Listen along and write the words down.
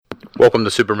Welcome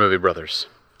to Super Movie Brothers.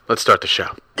 Let's start the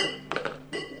show.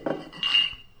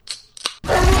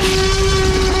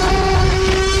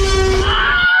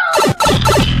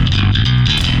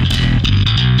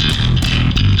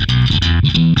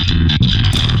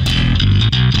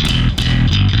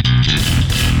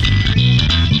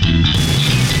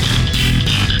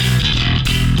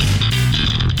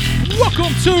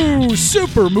 Welcome to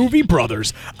Super Movie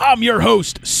Brothers. I'm your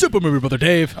host, Super Movie Brother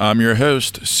Dave. I'm your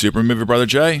host, Super Movie Brother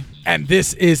Jay. And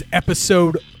this is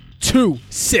episode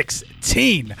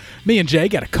 216. Me and Jay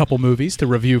got a couple movies to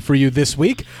review for you this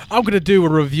week. I'm going to do a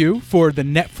review for the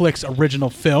Netflix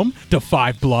original film, Da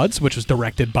 5 Bloods, which was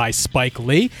directed by Spike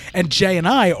Lee. And Jay and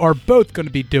I are both going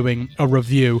to be doing a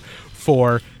review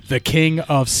for The King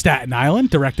of Staten Island,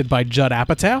 directed by Judd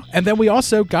Apatow. And then we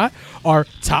also got our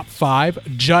top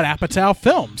 5 Judd Apatow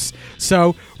films.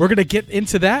 So we're going to get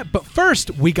into that. But first,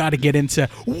 we got to get into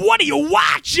what are you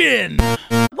watching?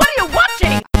 What are you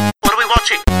watching? What are we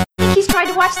watching? I think he's trying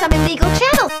to watch some illegal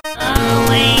channel.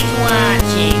 Always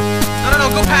watching. No,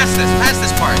 go past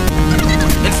this part.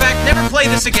 In fact, never play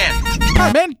this again. All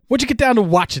right, man. What'd you get down to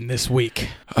watching this week?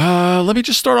 Let me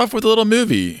just start off with a little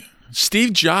movie.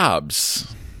 Steve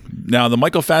Jobs. Now, the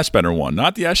Michael Fassbender one,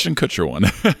 not the Ashton Kutcher one.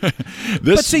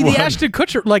 The Ashton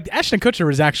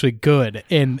Kutcher is actually good,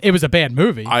 and it was a bad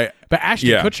movie. But Ashton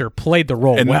Kutcher played the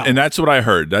role well. And that's what I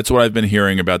heard. That's what I've been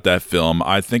hearing about that film.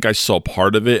 I think I saw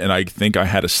part of it, and I think I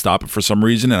had to stop it for some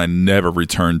reason, and I never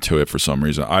returned to it for some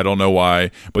reason. I don't know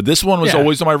why. But this one was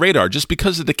always on my radar just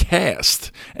because of the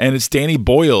cast. And it's Danny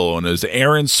Boyle, and it's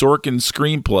Aaron Sorkin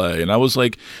screenplay. And I was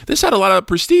like, this had a lot of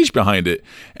prestige behind it.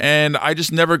 And I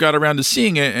just never got around to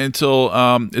seeing it until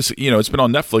it's been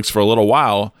on Netflix for a little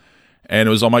while. And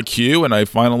it was on my queue, and I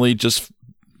finally just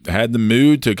had the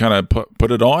mood to kind of put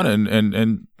it on,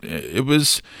 and it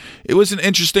was an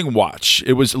interesting watch.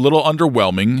 It was a little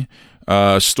underwhelming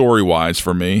story-wise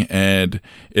for me, and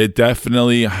it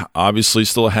definitely obviously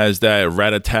still has that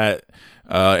rat-a-tat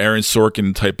Aaron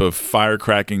Sorkin type of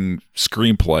firecracking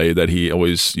screenplay that he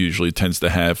always usually tends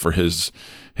to have for his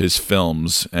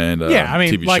films and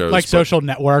TV shows. Like Social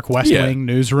Network, West Wing,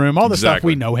 Newsroom, all the stuff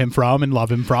we know him from and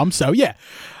love him from. So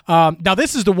now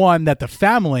this is the one that the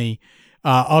family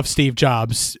of Steve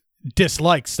Jobs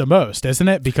dislikes the most, isn't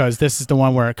it? Because this is the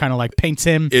one where it kind of like paints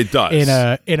him in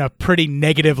a pretty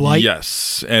negative light.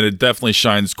 Yes, and it definitely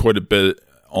shines quite a bit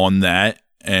on that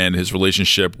and his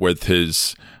relationship with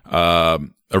his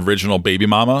original baby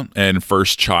mama and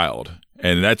first child.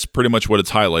 And that's pretty much what it's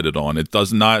highlighted on. It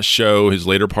does not show his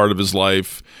later part of his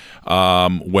life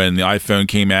when the iPhone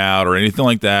came out or anything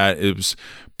like that. It was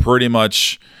pretty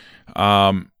much,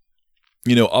 up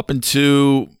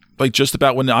into like just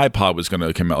about when the iPod was going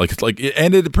to come out. Like it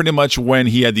ended pretty much when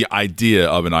he had the idea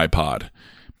of an iPod,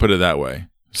 put it that way.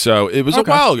 So it was a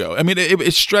while ago. I mean,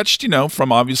 it stretched,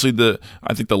 from obviously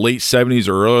I think the late 70s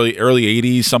or early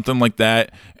 80s, something like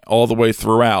that, all the way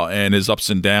throughout, and his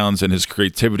ups and downs and his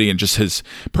creativity and just his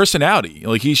personality.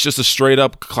 Like he's just a straight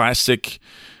up classic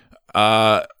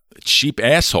cheap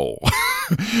asshole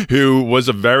who was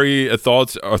a very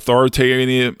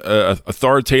authoritative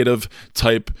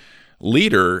type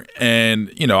leader,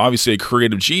 and obviously a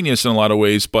creative genius in a lot of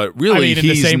ways, but really in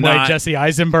the same way Jesse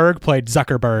Eisenberg played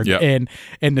Zuckerberg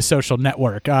in the Social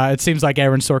Network. It seems like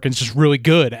Aaron Sorkin's just really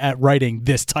good at writing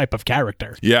this type of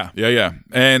character. Yeah.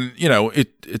 And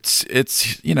it's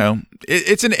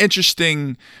an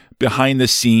interesting behind the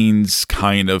scenes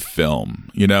kind of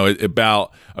film,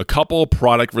 about a couple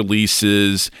product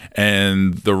releases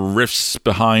and the riffs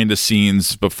behind the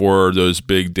scenes before those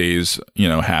big days,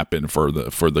 happen for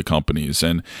the companies.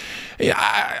 And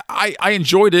I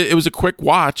enjoyed it. It was a quick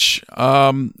watch,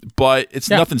 but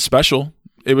it's nothing special.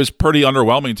 It was pretty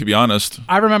underwhelming, to be honest.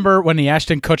 I remember when the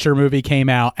Ashton Kutcher movie came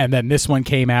out, and then this one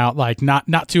came out, like not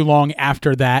too long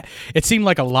after that. It seemed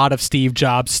like a lot of Steve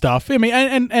Jobs stuff. I mean,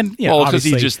 and because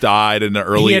he just died in the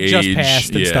early age. He had just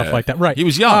passed and stuff like that. Right. He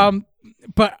was young.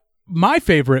 But my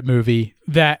favorite movie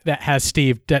that has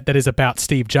that is about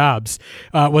Steve Jobs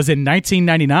was in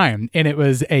 1999, and it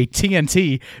was a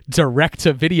TNT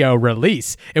direct-to-video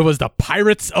release. It was The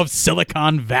Pirates of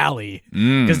Silicon Valley,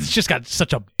 because it's just got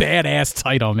such a badass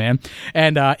title, man.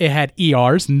 And it had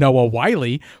ER's Noah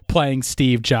Wyle playing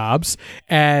Steve Jobs,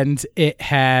 and it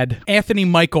had Anthony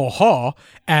Michael Hall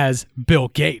as Bill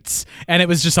Gates, and it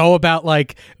was just all about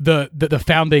like the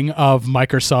founding of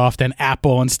Microsoft and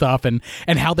Apple and stuff, and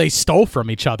how they stole from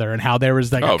each other, and how there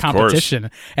was like a of competition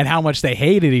and how much they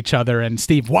hated each other. And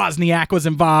Steve Wozniak was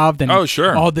involved. And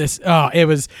sure. all this. It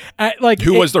was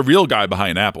Who was the real guy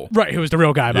behind Apple? Right, who was the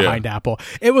real guy behind Apple.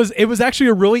 It was actually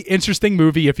a really interesting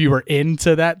movie if you were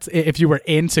into that, if you were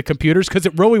into computers, because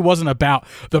it really wasn't about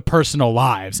the personal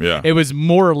lives. Yeah. It was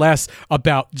more or less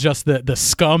about just the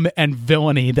scum and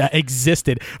villainy that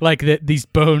existed. Like these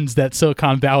bones that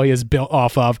Silicon Valley is built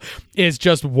off of is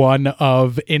just one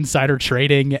of insider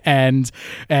trading and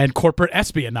corporate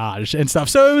espionage and stuff.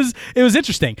 So it was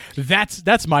interesting.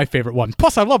 That's my favorite one.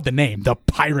 Plus, I love the name, the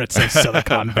Pirates of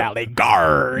Silicon Valley.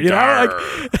 Garr. You know, like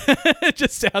it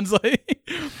just sounds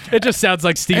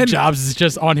like Steve Jobs is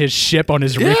just on his ship on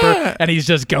his Reaper, and he's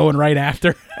just going right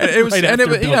after.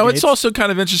 It's also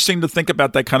kind of interesting to think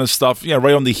about that kind of stuff. Yeah,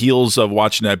 right on the heels of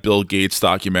watching that Bill Gates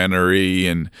documentary,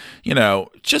 and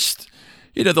just.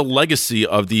 The legacy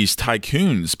of these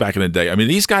tycoons back in the day. I mean,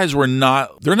 these guys they're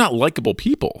not likable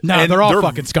people. No, and they're all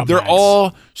fucking scumbags. They're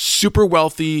all super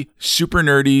wealthy, super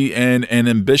nerdy, and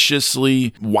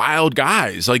ambitiously wild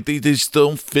guys. Like they just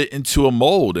don't fit into a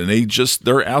mold, and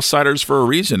they're outsiders for a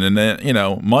reason. And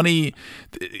then, money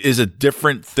is a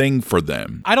different thing for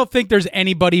them. I don't think there's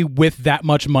anybody with that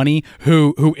much money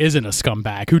who isn't a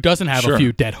scumbag, who doesn't have a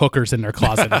few dead hookers in their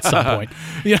closet at some point.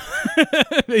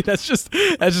 That's just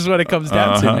what it comes down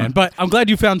to, man. But I'm glad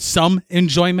you found some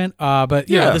enjoyment. But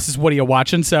this is what are you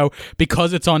watching? So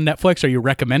because it's on Netflix, are you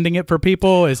recommending it for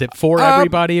people? Is it for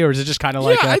everybody, or is it just kind of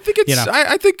like? I think it's.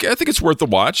 I think it's worth the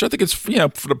watch. I think it's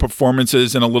for the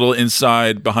performances and a little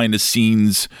inside behind the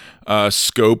scenes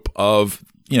scope of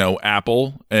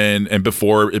Apple and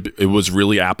before it was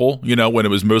really Apple. When it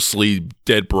was mostly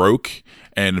dead broke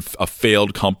and a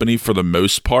failed company for the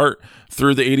most part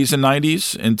through the 80s and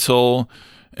 90s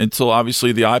until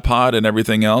obviously the iPod and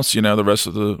everything else, the rest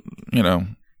of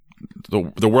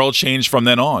the world changed from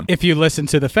then on. If you listen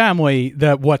to the family,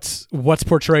 what's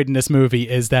portrayed in this movie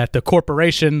is that the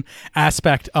corporation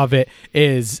aspect of it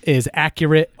is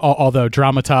accurate, although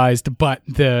dramatized, but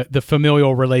the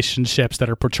familial relationships that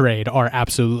are portrayed are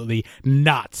absolutely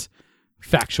not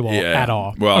factual at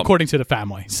all, according to the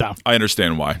family. So I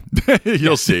understand why.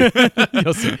 You'll see.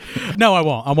 You'll see. No, I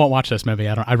won't. I won't watch this movie.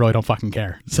 I really don't fucking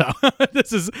care. So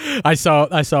I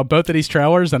saw both of these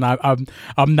trailers, and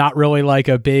I'm not really like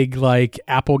a big like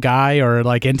Apple guy or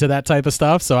like into that type of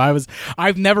stuff. So I was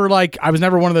never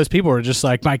one of those people who are just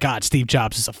like, my God, Steve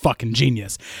Jobs is a fucking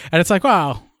genius. And it's like,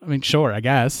 well, I mean, sure, I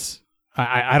guess.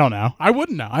 I don't know. I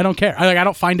wouldn't know. I don't care. I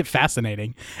don't find it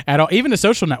fascinating at all. Even The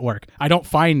Social Network, I don't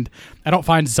find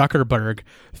Zuckerberg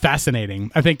fascinating.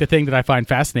 I think the thing that I find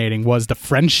fascinating was the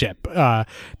friendship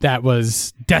that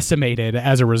was decimated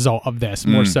as a result of this,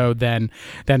 more so than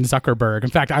Zuckerberg. In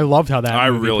fact, I loved how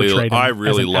that movie portrayed him. I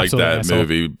really liked that asshole.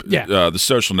 movie. Yeah. The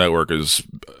Social Network is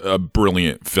a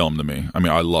brilliant film to me. I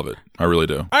mean, I love it. I really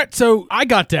do. All right, so I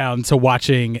got down to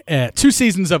watching 2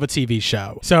 seasons of a TV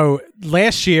show. So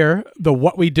last year, the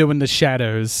What We Do in the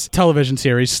Shadows television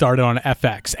series started on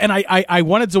FX, and I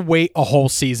wanted to wait a whole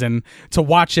season to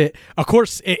watch it. Of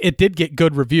course, it did get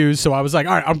good reviews, so I was like,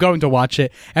 all right, I'm going to watch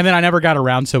it, and then I never got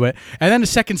around to it. And then the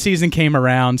second season came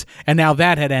around, and now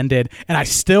that had ended, and I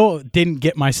still didn't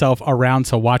get myself around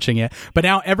to watching it. But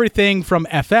now everything from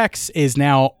FX is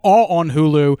now all on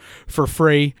Hulu for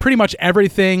free. Pretty much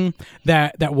everything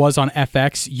that was on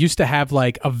FX used to have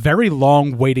like a very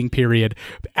long waiting period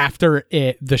after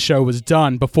the show was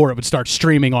done before it would start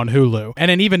streaming on Hulu. And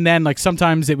then even then, like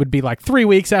sometimes it would be like 3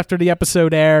 weeks after the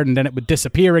episode aired, and then it would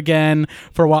disappear again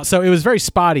for a while. So it was very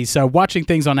spotty. So watching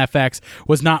things on FX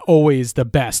was not always the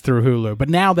best through Hulu. But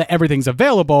now that everything's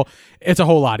available, it's a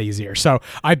whole lot easier. So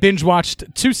I binge watched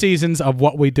 2 seasons of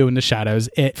What We Do in the Shadows.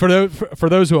 For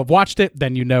those who have watched it,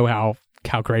 then you know how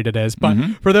great it is. But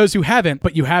for those who haven't,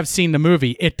 but you have seen the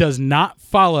movie, it does not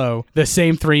follow the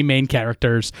same 3 main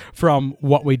characters from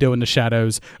What We Do in the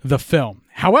Shadows, the film.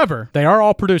 However, they are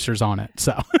all producers on it,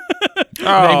 so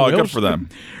good for them.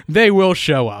 They will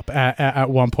show up at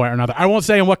one point or another. I won't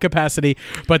say in what capacity,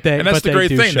 but they. And that's the great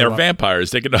thing. They're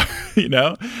vampires. They can,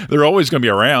 they're always going to be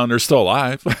around. They're still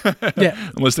alive,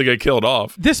 unless they get killed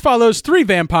off. This follows 3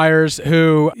 vampires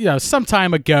who, some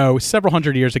time ago, several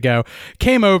hundred years ago,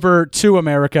 came over to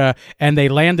America and they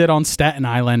landed on Staten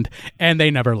Island and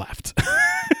they never left.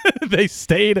 They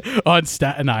stayed on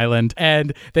Staten Island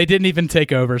and they didn't even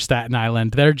take over Staten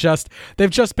Island. They've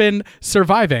just been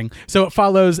surviving. So it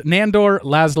follows Nandor,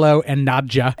 Laszlo, and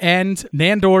Nadja, and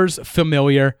Nandor's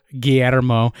familiar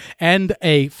Guillermo, and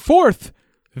a 4th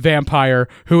vampire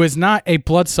who is not a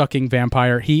blood-sucking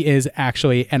vampire. He is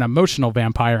actually an emotional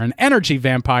vampire, an energy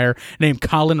vampire named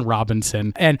Colin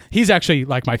Robinson. And he's actually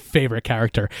like my favorite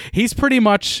character. He's pretty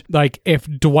much like if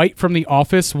Dwight from The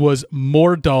Office was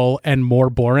more dull and more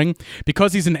boring.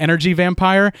 Because he's an energy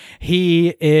vampire,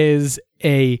 he's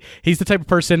the type of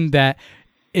person that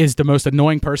is the most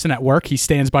annoying person at work. He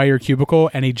stands by your cubicle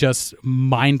and he just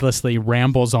mindlessly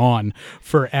rambles on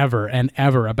forever and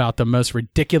ever about the most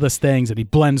ridiculous things, and he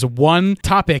blends one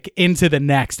topic into the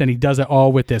next, and he does it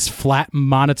all with this flat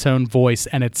monotone voice,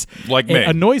 and it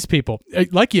annoys people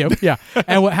like you. Yeah.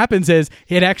 And what happens is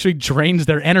it actually drains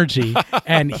their energy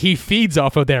and he feeds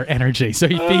off of their energy. So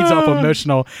he feeds off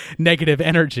emotional negative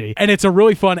energy, and it's a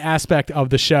really fun aspect of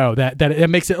the show that it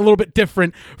makes it a little bit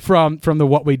different from the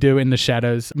What We Do in the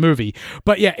Shadows movie.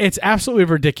 But yeah, it's absolutely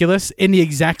ridiculous in the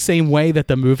exact same way that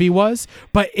the movie was,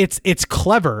 but it's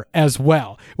clever as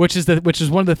well, which is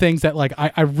one of the things that like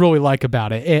I really like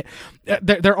about it.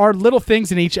 There are little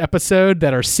things in each episode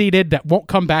that are seeded that won't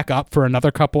come back up for another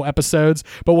couple episodes,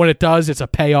 but when it does, it's a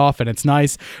payoff and it's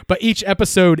nice. But each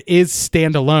episode is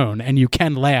standalone, and you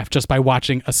can laugh just by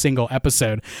watching a single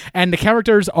episode. And the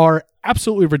characters are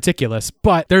absolutely ridiculous,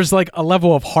 but there's like a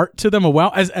level of heart to them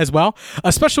as well,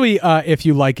 especially if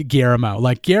you like Guillermo.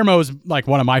 Like Guillermo is like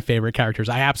one of my favorite characters.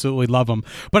 I absolutely love him,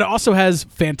 but it also has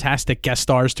fantastic guest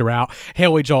stars throughout.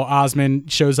 Haley Joel Osment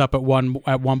shows up at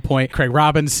one point. Craig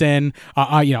Robinson,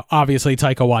 obviously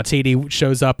Taika Waititi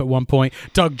shows up at one point.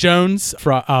 Doug Jones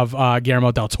of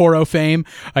Guillermo del Toro fame.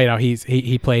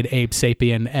 He played Abe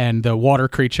Sapien and the water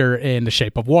creature in The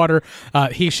Shape of Water.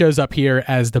 He shows up here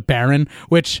as the Baron,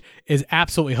 which is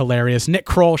absolutely hilarious. Nick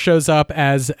Kroll shows up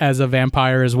as a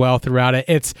vampire as well throughout it.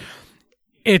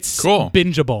 It's cool.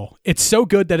 Bingeable. It's so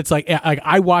good that it's like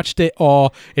I watched it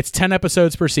all. It's 10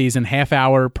 episodes per season, half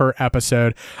hour per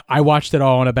episode. I watched it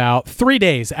all in about 3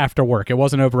 days after work. It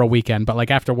wasn't over a weekend, but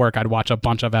like after work, I'd watch a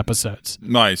bunch of episodes.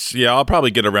 Nice. Yeah, I'll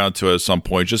probably get around to it at some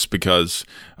point just because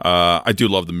I do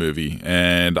love the movie,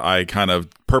 and I kind of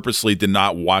purposely did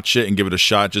not watch it and give it a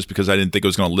shot just because I didn't think it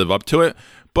was going to live up to it.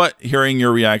 But hearing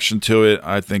your reaction to it,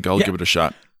 I think I'll give it a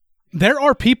shot. There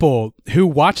are people who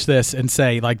watch this and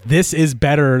say, like, this is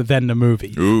better than the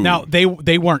movie. Ooh. Now, they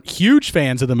weren't huge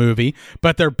fans of the movie,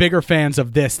 but they're bigger fans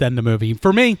of this than the movie.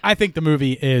 For me, I think the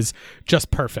movie is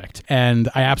just perfect, and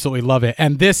I absolutely love it.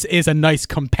 And this is a nice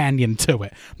companion to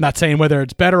it. I'm not saying whether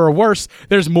it's better or worse.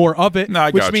 There's more of it,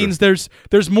 which means there's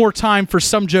more time for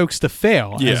some jokes to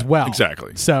fail as well.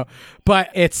 Exactly. So, but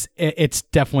it's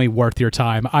definitely worth your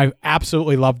time. I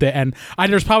absolutely loved it, and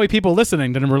there's probably people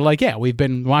listening that were like, "Yeah, we've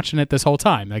been watching it this whole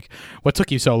time. Like, what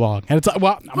took you so long?" And it's like,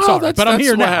 well, I'm sorry, but I'm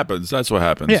here now. That's what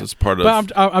happens. Yeah. It's part of.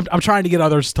 But I'm trying to get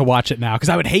others to watch it now because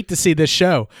I would hate to see this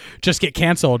show just get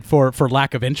canceled for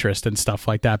lack of interest and stuff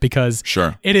like that. Because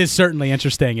it is certainly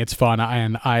interesting. It's fun,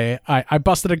 and I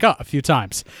busted a gut a few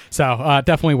times, so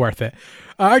definitely worth it.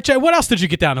 All right, Jay, what else did you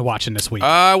get down to watching this week?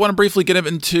 I want to briefly get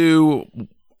into.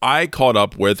 I caught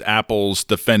up with Apple's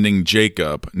Defending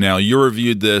Jacob. Now, you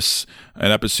reviewed this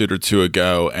an episode or two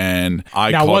ago, and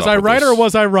was I right or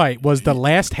was I right? Was the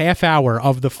last half hour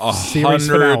of the series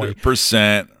finale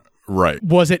 100% right?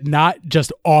 Was it not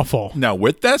just awful? Now,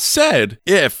 with that said,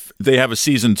 if they have a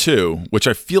season 2, which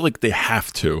I feel like they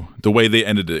have to, the way they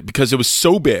ended it, because it was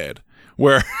so bad,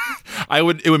 where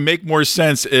it would make more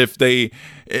sense if they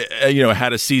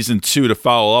had a season 2 to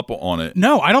follow up on it.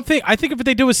 No, I don't think. I think if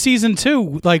they do a season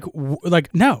 2,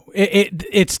 no,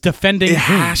 it's defending. It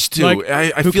has to.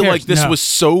 I feel like this was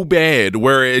so bad,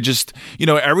 where it just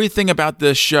everything about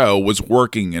this show was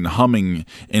working and humming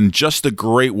in just a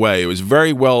great way. It was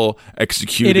very well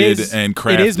executed and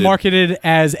crafted. It is marketed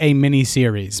as a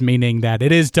miniseries, meaning that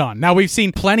it is done. Now we've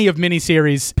seen plenty of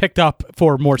miniseries picked up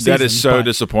for more seasons. That is so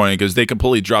disappointing because they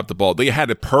completely dropped the ball. They had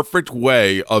a perfect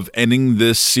way of ending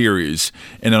this series,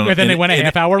 and then they went a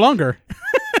half hour longer.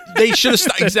 They should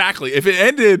have exactly. If it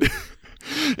ended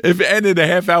a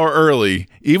half hour early,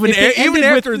 even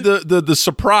after the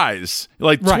surprise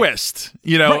twist,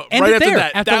 right after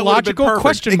that, at the logical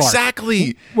question mark,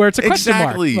 exactly where it's a question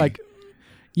mark, like.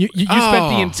 You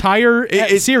spent the entire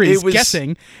series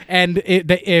guessing, and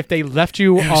if they left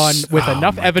you with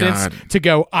enough evidence to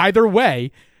go either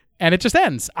way, and it just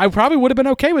ends. I probably would have been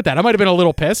okay with that. I might have been a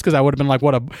little pissed because I would have been like,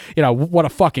 what a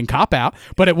fucking cop out.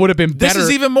 But it would have been better. This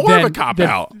is even more of a cop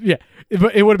out. Yeah,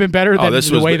 it would have been better than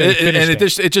the way they finished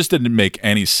it. It just didn't make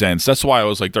any sense. That's why I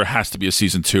was like, there has to be a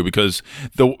season 2 because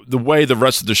the way the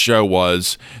rest of the show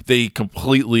was, they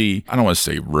completely, I don't want to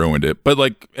say ruined it, but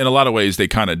like in a lot of ways they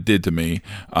kind of did to me.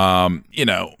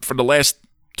 For the last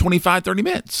 25, 30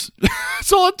 minutes.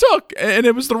 That's all it took. And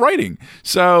it was the writing.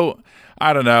 So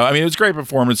I don't know. I mean, it was great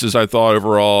performances, I thought,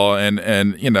 overall. And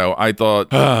I thought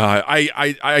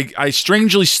I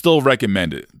strangely still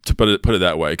recommend it, to put it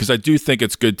that way, because I do think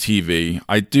it's good TV.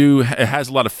 It has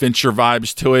a lot of Fincher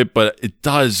vibes to it, but it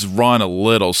does run a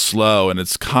little slow and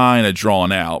it's kind of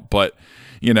drawn out. But,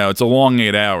 it's a long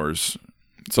 8 hours.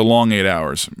 Well,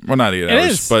 not 8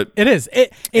 hours, but it is.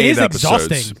 It is episodes.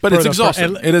 exhausting. But it's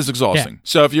exhausting. It is exhausting. Yeah.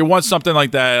 So if you want something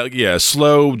like that,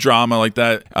 slow drama like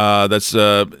that, that's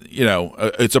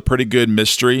it's a pretty good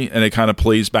mystery, and it kind of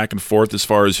plays back and forth as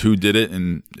far as who did it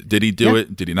and did he do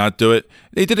it, did he not do it.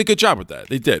 They did a good job with that.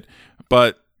 They did,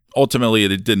 but ultimately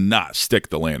it did not stick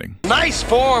the landing. Nice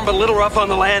form, but a little rough on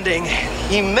the landing.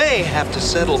 He may have to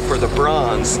settle for the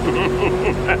bronze.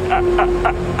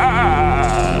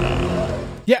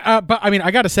 Yeah, but I mean, I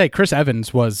got to say, Chris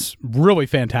Evans was really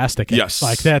fantastic. Yes,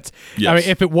 like that's. Yes. I mean,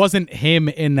 if it wasn't him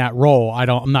in that role,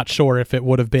 I'm not sure if it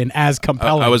would have been as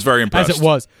compelling. I was very impressed as it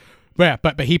was. Yeah,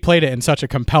 but he played it in such a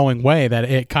compelling way that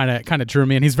it kind of drew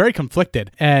me in. He's very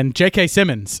conflicted, and J.K.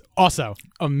 Simmons also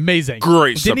amazing.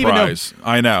 Great surprise.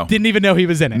 I know. Didn't even know he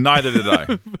was in it. Neither did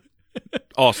I.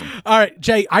 Awesome. All right,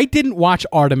 Jay. I didn't watch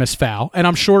Artemis Fowl, and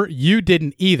I'm sure you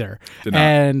didn't either. Did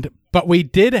not. But we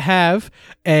did have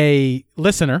a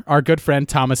listener, our good friend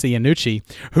Thomas Iannucci,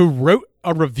 who wrote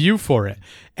a review for it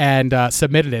and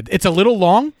submitted it. It's a little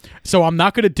long, so I'm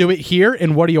not going to do it here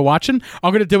in What Are You Watching?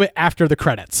 I'm going to do it after the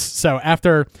credits. So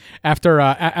after our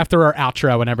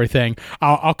outro and everything,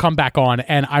 I'll come back on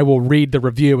and I will read the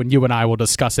review and you and I will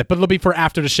discuss it. But it'll be for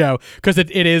after the show because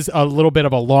it is a little bit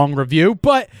of a long review,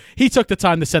 but he took the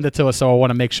time to send it to us, so I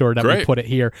want to make sure that we put it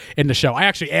here in the show. I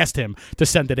actually asked him to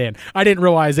send it in. I didn't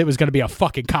realize it was going to be a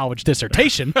fucking college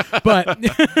dissertation, but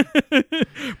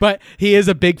but he is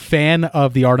a big fan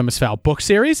of the Artemis Fowl book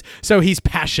series, so he's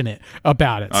passionate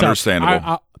about it. Understandable.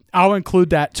 So I'll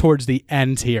include that towards the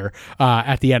end here,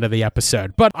 at the end of the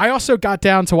episode. But I also got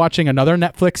down to watching another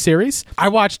Netflix series. I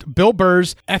watched Bill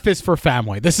Burr's F is for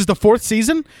Family. This is the 4th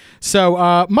season,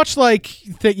 so much like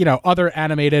other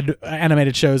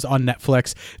animated shows on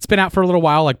Netflix, it's been out for a little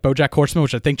while, like BoJack Horseman,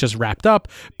 which I think just wrapped up.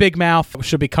 Big Mouth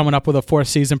should be coming up with a 4th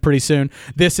season pretty soon.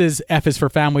 This is F is for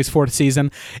Family's 4th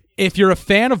season. If you're a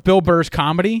fan of Bill Burr's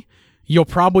comedy, you'll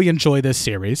probably enjoy this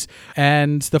series.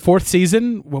 And the 4th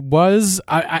season was,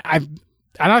 I'm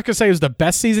not going to say it was the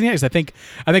best season yet, because I think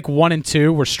 1 and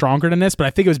 2 were stronger than this, but I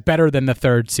think it was better than the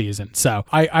 3rd season. So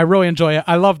I really enjoy it.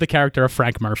 I love the character of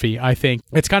Frank Murphy. I think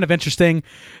it's kind of interesting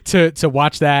to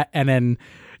watch that and then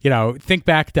think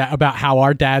back about how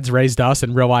our dads raised us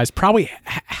and realize probably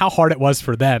how hard it was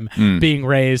for them being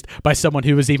raised by someone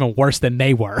who was even worse than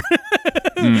they were.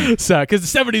 So,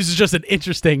 because the 70s is just an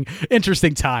interesting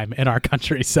time in our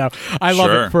country. So I love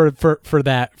it for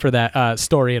that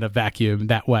story in a vacuum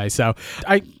that way. So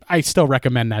I still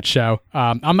recommend that show.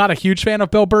 I'm not a huge fan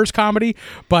of Bill Burr's comedy,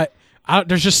 but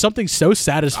there's just something so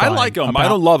satisfying. I like him. I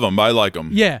don't love him, but I like him.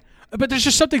 Yeah. But there's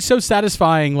just something so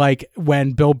satisfying, like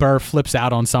when Bill Burr flips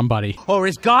out on somebody. Or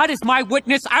as God is my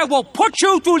witness, I will put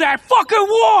you through that fucking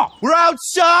wall! We're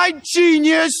outside,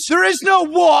 genius! There is no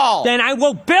wall! Then I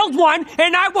will build one,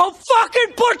 and I will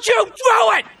fucking put you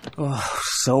through it! Oh,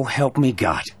 so help me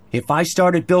God. If I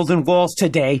started building walls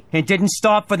today and didn't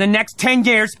stop for the next 10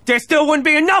 years, there still wouldn't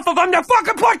be enough of them to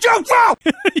fucking put you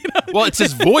through! Well, it's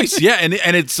his voice, yeah, and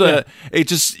it's it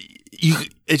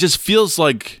just feels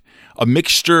like a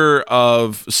mixture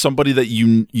of somebody that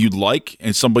you like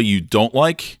and somebody you don't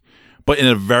like, but in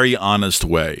a very honest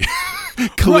way.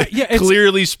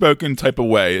 Clearly spoken type of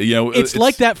way. It's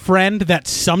like that friend that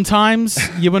sometimes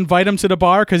you invite him to the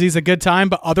bar because he's a good time,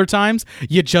 but other times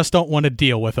you just don't want to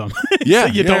deal with him. Yeah,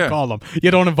 so you don't call him.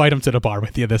 You don't invite him to the bar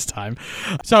with you this time.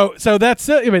 So that's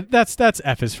that's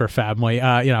F is for Family.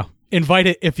 Invite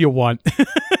it if you want.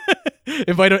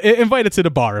 Invite it to the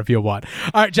bar if you want.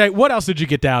 All right, Jay, what else did you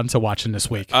get down to watching this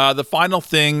week? The final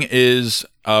thing is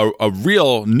a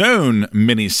real known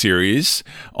miniseries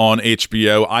on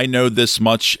HBO. I Know This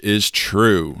Much Is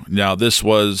True. Now, this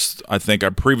was, I think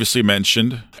I previously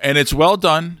mentioned, and it's well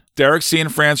done. Derek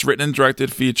Cianfrance, written and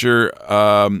directed feature.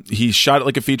 He shot it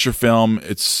like a feature film.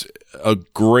 It's a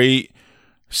great,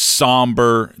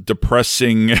 somber,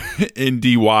 depressing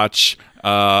indie watch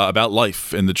about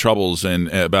life and the troubles and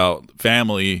about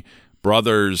family,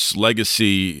 brothers,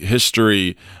 legacy,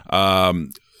 history,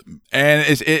 and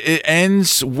it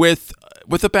ends with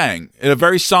a bang, a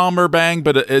very somber bang,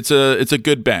 but it's a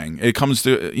good bang. It comes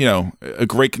to a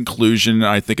great conclusion.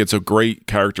 I think it's a great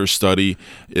character study.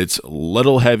 It's a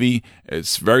little heavy.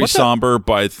 It's very somber,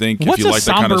 but I think if you like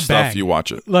that kind of stuff, you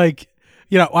watch it. Like,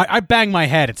 I bang my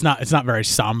head. It's not very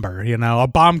somber. A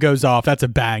bomb goes off. That's a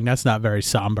bang. That's not very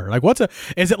somber. Like,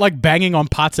 is it like banging on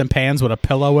pots and pans with a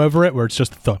pillow over it, where it's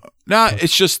just thud? No,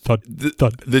 it's just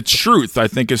the truth. I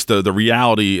think it's the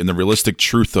reality and the realistic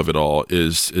truth of it all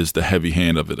is the heavy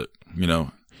hand of it.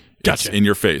 It's in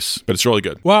your face, but it's really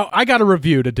good. Well, I got a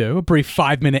review to do, a brief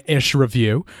 5-minute-ish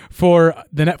review for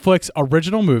the Netflix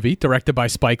original movie directed by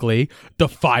Spike Lee, The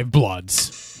Five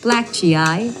Bloods. Black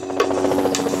GI,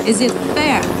 is it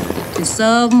fair to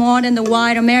serve more than the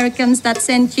white Americans that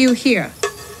sent you here?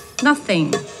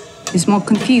 Nothing is more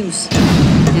confused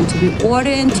than to be ordered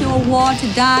into a war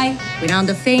to die without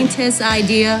the faintest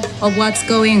idea of what's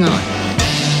going on.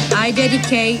 I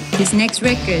dedicate this next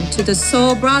record to the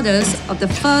soul brothers of the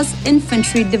 1st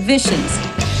Infantry Divisions.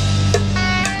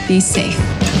 Be safe.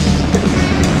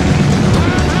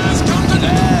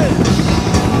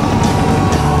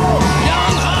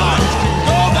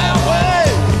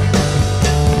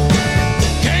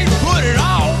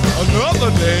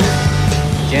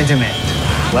 Gentlemen,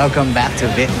 welcome back to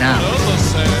Vietnam.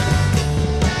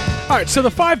 All right, so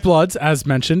The Five Bloods, as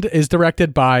mentioned, is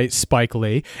directed by Spike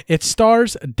Lee. It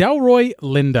stars Delroy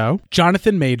Lindo,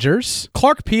 Jonathan Majors,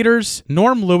 Clark Peters,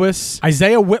 Norm Lewis,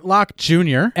 Isaiah Whitlock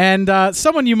Jr., and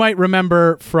someone you might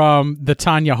remember from the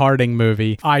Tanya Harding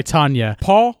movie, I, Tonya,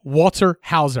 Paul Walter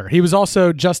Hauser. He was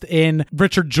also just in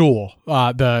Richard Jewell,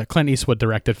 the Clint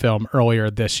Eastwood-directed film earlier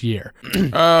this year.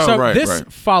 This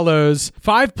follows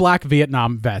 5 black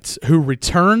Vietnam vets who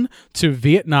return to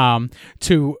Vietnam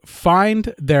to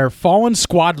find their fallen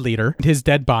squad leader, his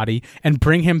dead body, and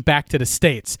bring him back to the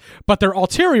States. But their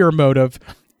ulterior motive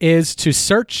is to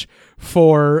search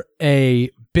for a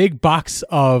big box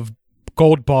of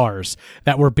gold bars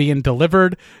that were being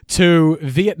delivered to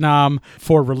Vietnam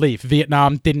for relief.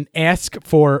 Vietnam didn't ask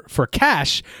for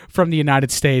cash from the United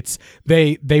States.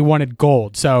 They wanted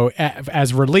gold. So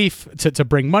as relief to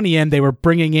bring money in, they were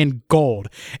bringing in gold.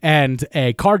 And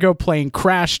a cargo plane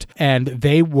crashed, and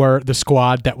they were the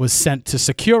squad that was sent to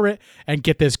secure it and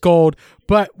get this gold.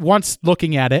 But once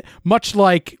looking at it, much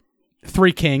like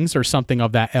Three Kings or something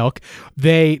of that ilk,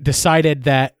 they decided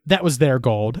that was their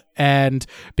gold, and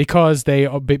because they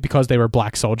were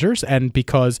black soldiers and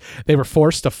because they were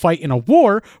forced to fight in a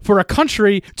war for a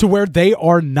country to where they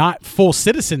are not full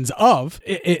citizens of,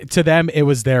 to them it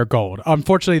was their gold.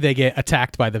 Unfortunately, they get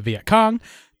attacked by the Viet Cong,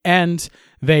 and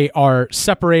they are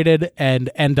separated and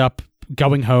end up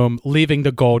going home, leaving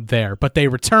the gold there. But they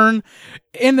return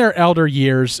in their elder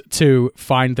years to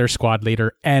find their squad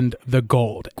leader and the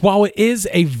gold. While it is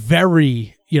a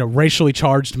very racially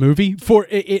charged movie, for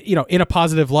it, in a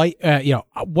positive light,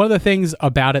 one of the things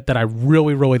about it that I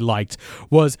really, really liked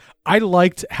was I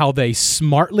liked how they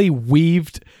smartly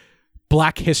weaved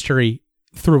black history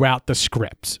throughout the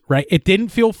script, right? It didn't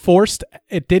feel forced.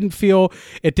 Its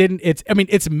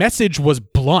message was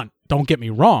blunt. Don't get me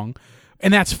wrong.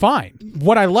 And that's fine.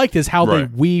 What I liked is how they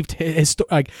weaved his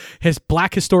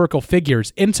black historical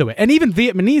figures into it, and even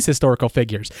Vietnamese historical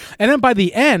figures. And then by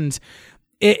the end,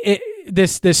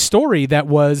 this story that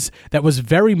was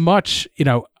very much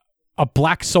a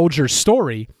black soldier's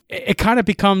story, it kind of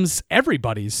becomes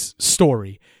everybody's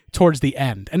story towards the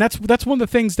end. And that's one of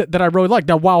the things that I really like.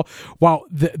 Now, while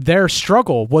their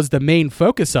struggle was the main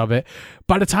focus of it,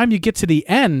 by the time you get to the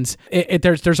end,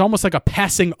 there's almost like a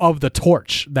passing of the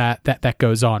torch that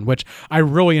goes on, which I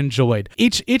really enjoyed.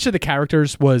 Each of the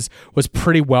characters was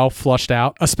pretty well flushed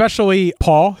out, especially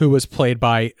Paul, who was played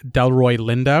by Delroy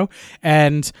Lindo,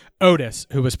 and Otis,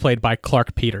 who was played by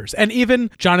Clark Peters, and even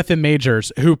Jonathan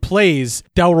Majors, who plays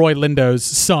Delroy Lindo's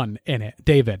son in it,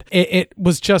 David. It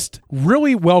was just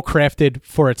really well crafted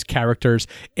for its characters.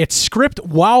 Its script,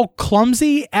 while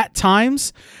clumsy at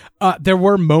times, there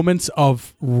were moments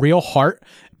of real heart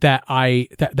that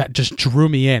just drew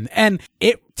me in. And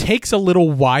it takes a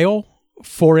little while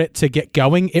for it to get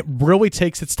going. It really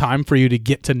takes its time for you to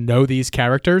get to know these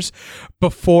characters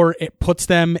before it puts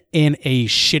them in a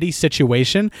shitty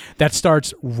situation that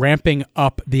starts ramping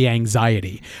up the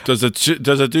anxiety. Does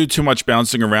it do too much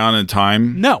bouncing around in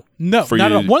time? No, not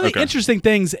at all. One of the interesting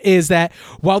things is that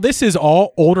while this is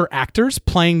all older actors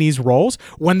playing these roles,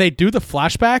 when they do the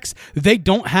flashbacks, they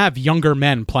don't have younger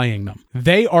men playing them.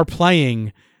 They are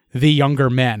playing the younger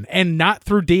men, and not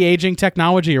through de-aging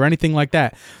technology or anything like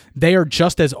that. They are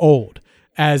just as old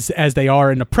as they are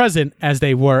in the present as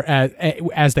they were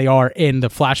as they are in the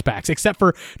flashbacks, except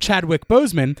for Chadwick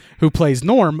Boseman, who plays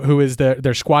Norm, who is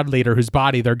their squad leader whose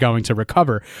body they're going to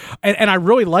recover. And I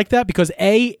really like that because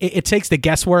it takes the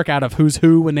guesswork out of who's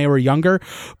who when they were younger,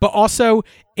 but also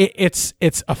it's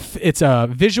a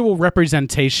visual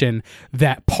representation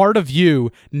that part of you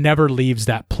never leaves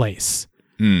that place.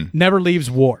 never leaves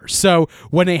war. So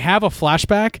when they have a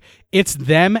flashback, it's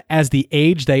them as the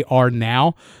age they are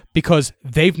now because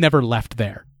they've never left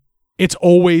there. It's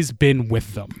always been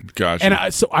with them. Gotcha.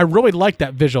 And so I really like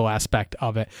that visual aspect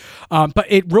of it. But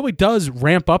it really does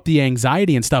ramp up the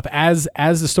anxiety and stuff as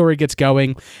the story gets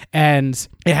going. And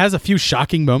it has a few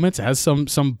shocking moments. It has some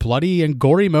bloody and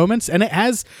gory moments. And it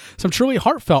has some truly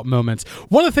heartfelt moments.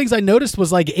 One of the things I noticed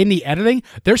was like in the editing,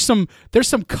 there's some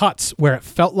cuts where it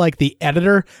felt like the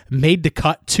editor made the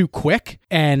cut too quick.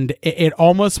 And it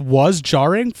almost was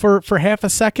jarring for half a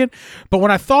second. But when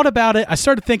I thought about it, I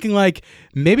started thinking like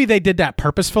maybe they did that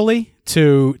purposefully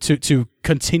to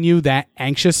continue that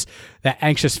anxious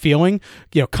feeling,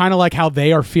 kind of like how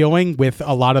they are feeling with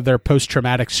a lot of their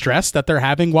post-traumatic stress that they're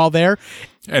having while there.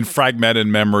 And fragmented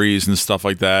memories and stuff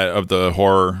like that of the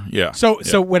horror. Yeah.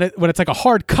 So when it's like a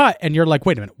hard cut and you're like,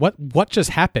 wait a minute, what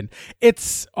just happened?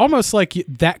 It's almost like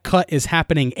that cut is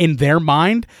happening in their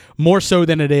mind more so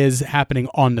than it is happening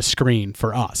on the screen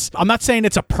for us. I'm not saying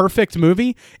it's a perfect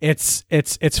movie. It's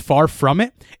far from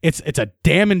it. It's a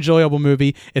damn enjoyable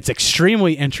movie. It's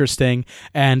extremely interesting.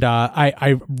 And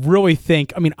I really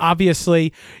think, I mean,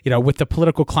 obviously, with the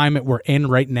political climate we're in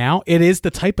right now, it is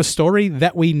the type of story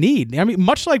that we need. I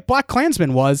mean, much like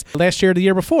BlacKkKlansman was last year or the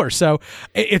year before. So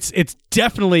it's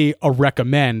definitely a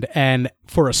recommend. And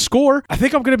for a score, I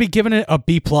think I'm going to be giving it a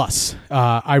B+.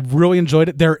 I really enjoyed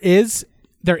it. There is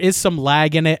some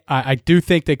lag in it. I do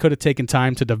think they could have taken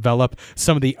time to develop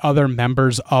some of the other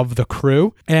members of the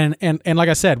crew. And like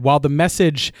I said, while the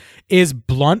message is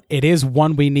blunt, it is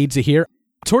one we need to hear.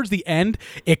 Towards the end,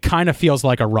 it kind of feels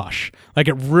like a rush. Like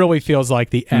it really feels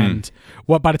like the end.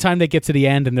 Well, by the time they get to the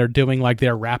end and they're doing like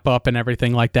their wrap up and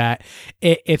everything like that,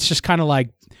 it's just kind of like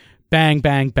bang,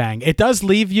 bang, bang. It does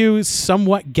leave you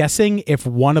somewhat guessing if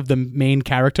one of the main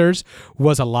characters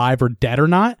was alive or dead or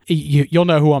not. You'll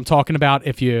know who I'm talking about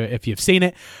if you've seen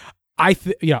it. I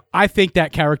think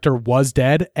that character was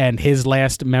dead, and his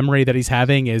last memory that he's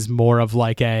having is more of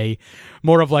like a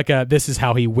this is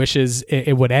how he wishes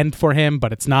it would end for him,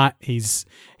 but it's not. He's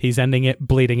ending it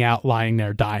bleeding out, lying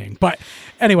there, dying. But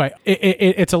anyway,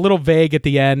 it's a little vague at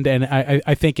the end, and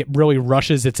I think it really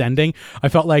rushes its ending. I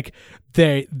felt like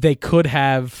they could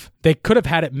have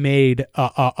had it made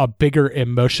a bigger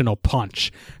emotional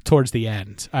punch towards the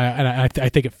end, and I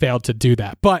think it failed to do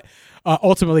that. But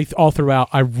ultimately, all throughout,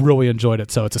 I really enjoyed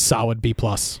it, so it's a solid B+.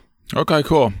 Okay,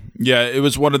 cool. Yeah, it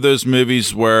was one of those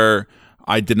movies where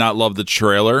I did not love the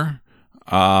trailer.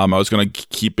 I was going to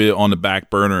keep it on the back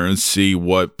burner and see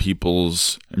what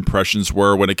people's impressions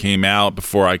were when it came out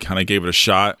before I kind of gave it a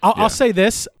shot. I'll say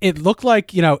this. It looked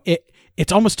like,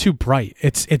 it's almost too bright.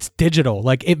 It's digital.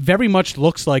 Like it very much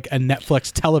looks like a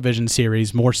Netflix television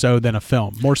series more so than a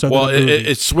film. More so than a movie.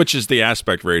 It switches the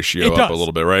aspect ratio up a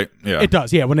little bit, right? Yeah, it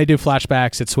does. Yeah, when they do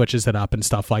flashbacks, it switches it up and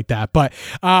stuff like that. But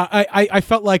I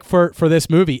felt like for this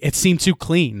movie, it seemed too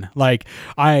clean. Like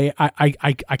I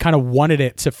kind of wanted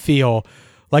it to feel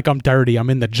like I'm dirty, I'm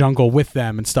in the jungle with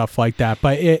them and stuff like that.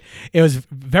 But it was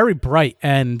very bright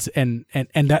and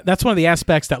that's one of the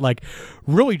aspects that like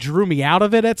really drew me out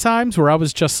of it at times, where I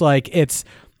was just like, it's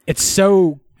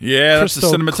so that's the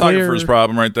cinematographer's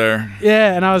problem right there.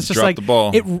 Yeah, and I was just Dropped like, the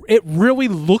ball. It really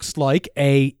looks like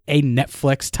a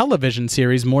Netflix television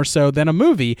series more so than a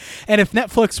movie. And if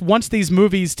Netflix wants these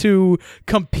movies to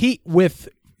compete with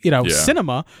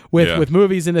cinema with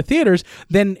movies in the theaters,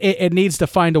 then it needs to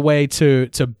find a way to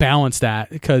balance that.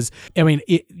 Because I mean,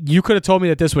 you could have told me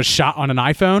that this was shot on an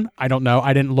iPhone. I don't know.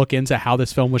 I didn't look into how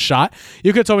this film was shot.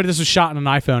 You could have told me this was shot on an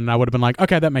iPhone, and I would have been like,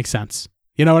 okay, that makes sense.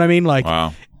 You know what I mean? Like,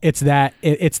 wow. It's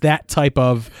that type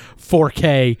of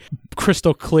 4K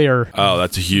crystal clear. Oh,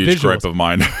 that's a huge visuals. gripe of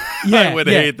mine. Yeah, I would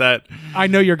hate that. I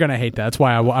know you're going to hate that. That's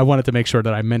why I wanted to make sure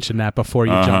that I mentioned that before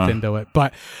you jumped into it.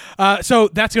 But so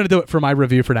that's going to do it for my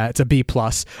review for that. It's a B+.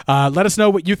 Let us know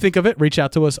what you think of it. Reach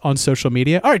out to us on social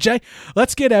media. All right, Jay,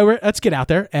 let's get out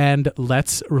there and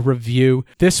let's review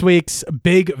this week's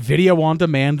big video on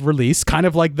demand release, kind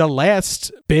of like the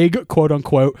last big quote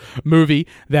unquote movie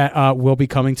that will be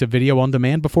coming to video on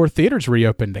demand before theaters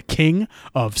reopen, The King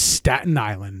of Staten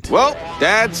Island. Well,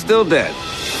 Dad's still dead.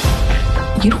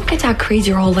 You don't get that crazy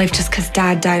your whole life just because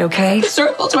Dad died, okay? The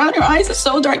circles around your eyes are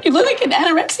so dark, you look like an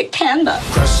anorexic panda.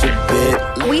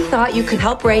 We thought you could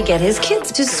help Ray get his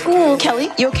kids to school. Kelly,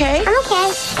 you okay? I'm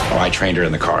okay. Oh, I trained her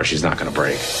in the car. She's not going to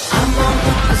break.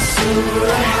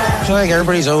 I feel like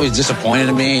everybody's always disappointed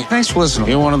in me. Thanks for listening.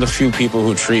 You're one of the few people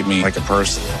who treat me like a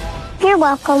person. You're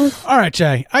welcome. All right,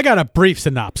 Jay, I got a brief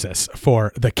synopsis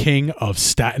for The King of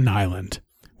Staten Island.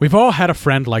 We've all had a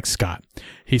friend like Scott.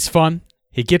 He's fun,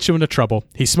 he gets you into trouble.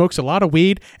 He smokes a lot of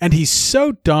weed, and he's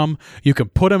so dumb you can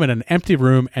put him in an empty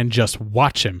room and just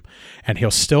watch him, and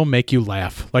he'll still make you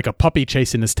laugh like a puppy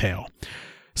chasing his tail.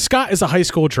 Scott is a high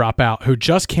school dropout who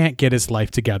just can't get his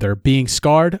life together, being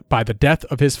scarred by the death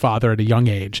of his father at a young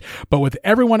age. But with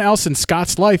everyone else in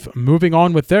Scott's life moving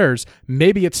on with theirs,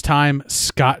 maybe it's time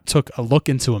Scott took a look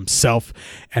into himself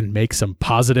and make some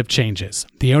positive changes.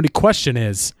 The only question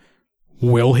is,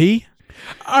 will he?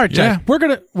 All right, Jack, we're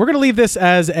gonna leave this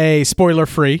as a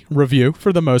spoiler-free review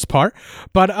for the most part.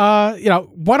 But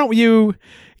why don't you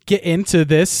get into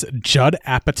this Judd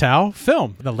Apatow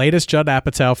film, the latest Judd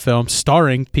Apatow film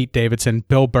starring Pete Davidson,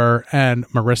 Bill Burr, and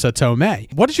Marissa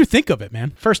Tomei. What did you think of it,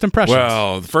 man? First impressions.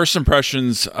 Well, the first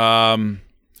impressions,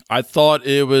 I thought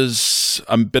it was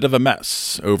a bit of a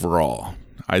mess overall.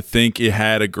 I think it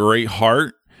had a great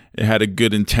heart. It had a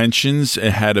good intentions.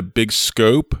 It had a big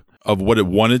scope of what it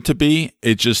wanted to be.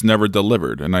 It just never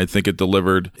delivered. And I think it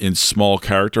delivered in small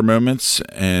character moments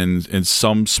and in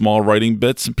some small writing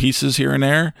bits and pieces here and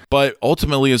there. But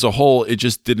ultimately, as a whole, it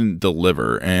just didn't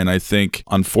deliver. And I think,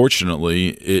 unfortunately,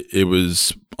 it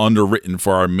was underwritten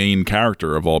for our main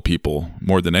character of all people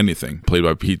more than anything, played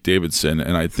by Pete Davidson.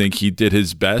 And I think he did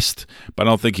his best, but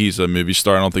I don't think he's a movie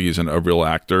star. I don't think he's a real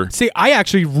actor. See, I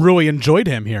actually really enjoyed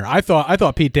him here. I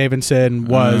thought Pete Davidson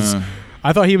was...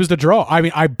 I thought he was the draw. I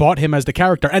mean, I bought him as the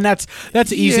character, and that's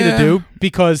easy to do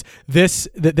because this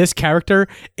character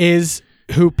is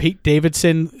who Pete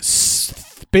Davidson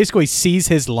basically sees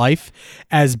his life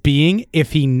as being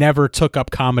if he never took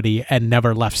up comedy and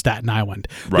never left Staten Island.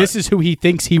 Right. This is who he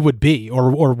thinks he would be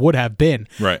or would have been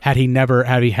had he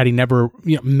never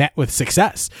met with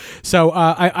success. So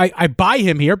I buy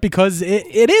him here because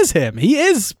it is him. He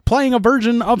is playing a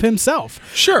version of himself.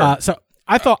 Sure. So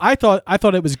I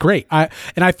thought it was great. I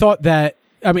thought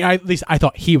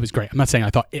he was great. I'm not saying I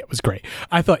thought it was great.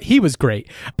 I thought he was great.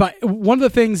 But one of the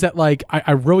things that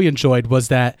I really enjoyed was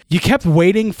that you kept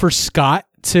waiting for Scott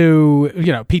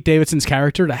to, Pete Davidson's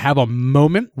character to have a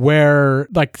moment where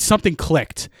something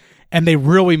clicked and they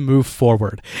really move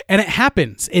forward. And it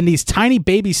happens in these tiny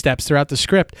baby steps throughout the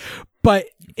script. But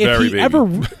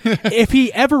if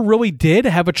he ever really did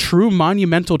have a true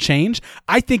monumental change,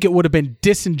 I think it would have been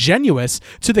disingenuous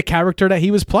to the character that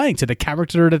he was playing, to the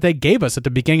character that they gave us at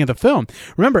the beginning of the film.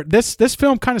 Remember, this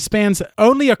film kind of spans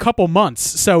only a couple months,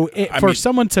 so for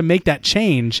someone to make that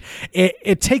change,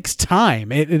 it takes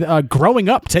time. Growing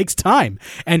up takes time,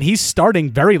 and he's starting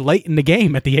very late in the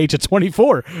game at the age of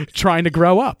 24, trying to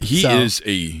grow up. He is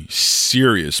a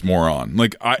serious moron.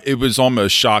 It was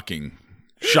almost shocking.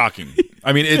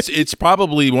 I mean, it's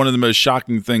probably one of the most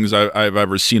shocking things I've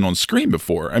ever seen on screen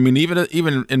before. I mean, even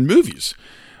in movies.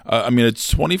 A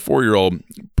 24-year-old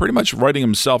pretty much writing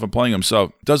himself and playing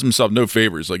himself does himself no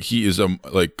favors. He is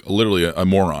literally a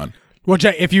moron. Well,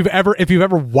 Jay, if you've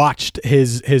ever watched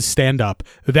his stand up,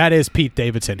 that is Pete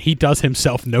Davidson. He does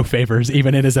himself no favors,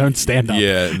 even in his own stand up.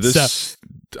 Yeah,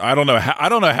 I don't know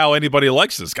how anybody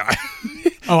likes this guy.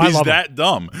 Oh, he's that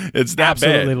dumb. It's that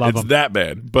Absolutely bad. Love it's him. that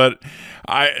bad. But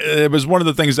it was one of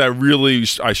the things that really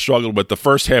I struggled with. The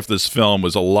first half of this film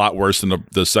was a lot worse than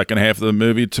the second half of the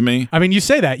movie to me. I mean, you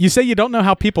say that. You say you don't know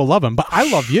how people love him, but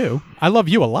I love you. I love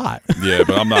you a lot. Yeah,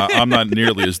 but I'm not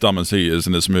nearly as dumb as he is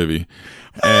in this movie.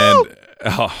 And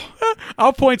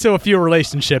I'll point to a few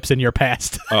relationships in your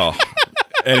past. Oh,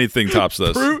 anything tops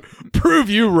this. Prove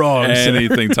you wrong.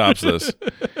 Anything tops this.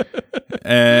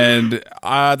 And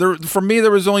for me, there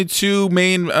was only two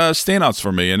main standouts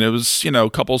for me, and it was a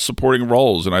couple supporting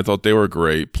roles, and I thought they were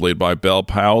great, played by Bel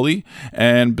Powley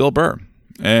and Bill Burr,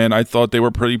 and I thought they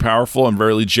were pretty powerful and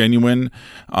very genuine,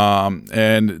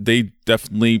 and they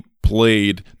definitely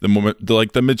played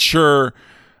the mature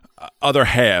other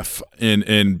half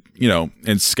in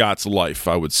Scott's life,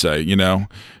 I would say,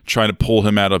 trying to pull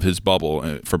him out of his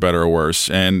bubble, for better or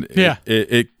worse. And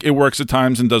it works at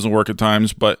times and doesn't work at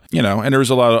times, but and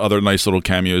there's a lot of other nice little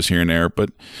cameos here and there,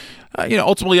 but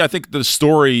ultimately I think the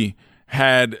story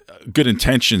had good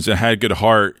intentions, it had good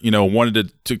heart,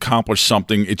 wanted to accomplish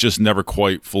something. It just never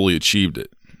quite fully achieved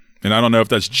it. And I don't know if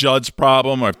that's Judd's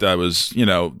problem or if that was,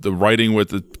 the writing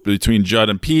between Judd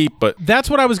and Pete, but that's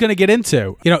what I was going to get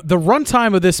into. The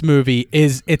runtime of this movie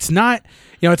it's not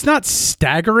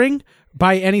staggering,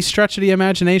 by any stretch of the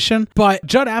imagination. But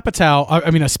Judd Apatow,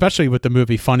 I mean, especially with the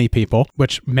movie Funny People,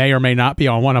 which may or may not be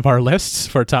on one of our lists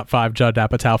for top 5 Judd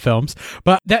Apatow films,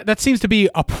 but that seems to be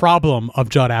a problem of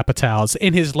Judd Apatow's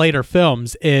in his later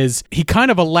films, is he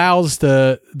kind of allows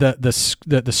the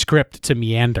script to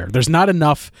meander. There's not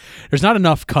enough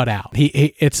cut out.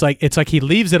 It's like he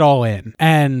leaves it all in,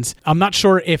 and I'm not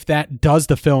sure if that does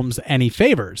the films any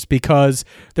favors, because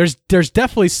there's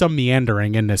definitely some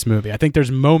meandering in this movie. I think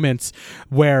there's moments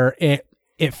where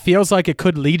it feels like it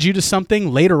could lead you to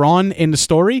something later on in the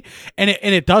story, and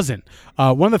it doesn't.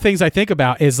 One of the things I think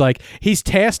about is, like, he's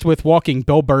tasked with walking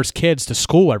Bill Burr's kids to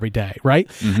school every day, right?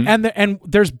 Mm-hmm. And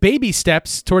there's baby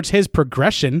steps towards his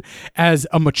progression as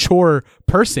a mature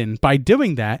person by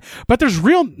doing that, but there's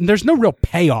no real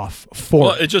payoff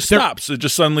for it. It just stops. It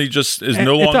just suddenly just is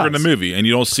no longer in the movie, and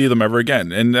you don't see them ever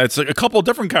again. And that's like a couple of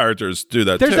different characters do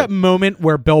that. There's too. that moment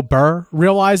where Bill Burr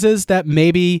realizes that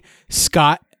maybe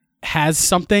Scott has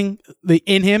something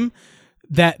in him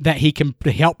that he can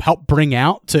help bring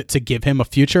out to give him a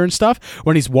future and stuff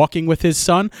when he's walking with his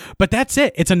son. But that's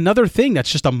it. It's another thing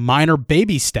that's just a minor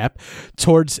baby step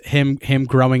towards him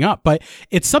growing up. But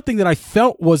it's something that I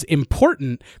felt was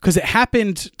important because it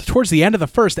happened towards the end of the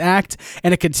first act,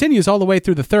 and it continues all the way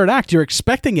through the third act. You're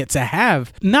expecting it to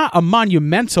have not a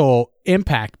monumental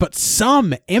impact, but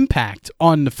some impact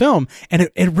on the film, and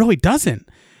it really doesn't.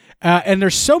 And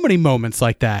there's so many moments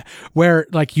like that where,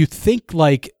 like, you think,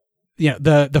 like, you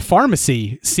know, the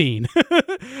pharmacy scene,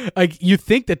 like, you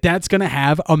think that's going to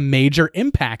have a major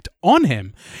impact on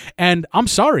him. And I'm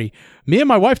sorry, me and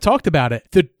my wife talked about it.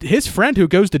 His friend who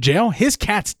goes to jail, his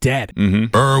cat's dead.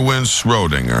 Mm-hmm. Erwin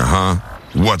Schrödinger, huh?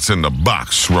 What's in the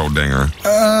box, Schrödinger?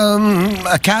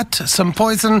 A cat, some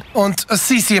poison, and a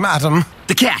cesium atom.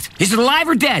 The cat, is it alive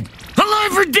or dead?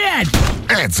 Alive or dead?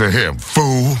 Answer him,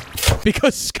 fool.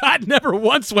 Because Scott never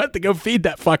once went to go feed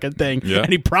that fucking thing, yeah.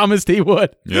 and he promised he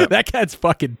would. Yep. That cat's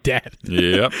fucking dead.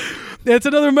 Yep. It's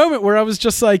another moment where I was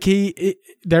just like,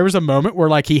 there was a moment where,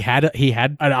 like, he had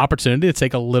an opportunity to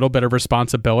take a little bit of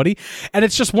responsibility, and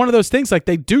it's just one of those things. Like,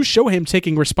 they do show him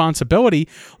taking responsibility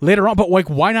later on, but, like,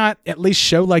 why not at least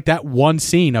show, like, that one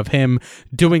scene of him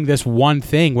doing this one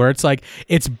thing where it's like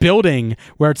it's building,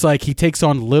 where it's like he takes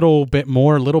on little bit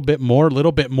more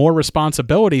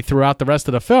responsibility throughout the rest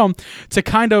of the film to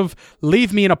kind of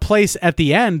leave me in a place at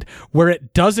the end where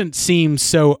it doesn't seem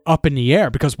so up in the air,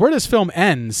 because where this film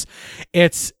ends,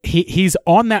 it's he's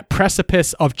on that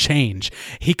precipice of change.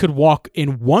 He could walk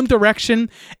in one direction,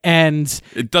 and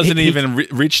it doesn't even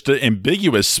reach the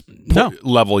ambiguous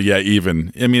level yet.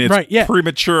 Even, I mean, it's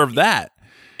premature of that.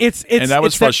 And that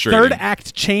was frustrating. That third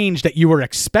act change that you were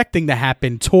expecting to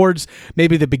happen towards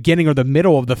maybe the beginning or the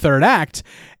middle of the third act,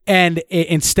 and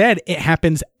instead it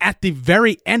happens at the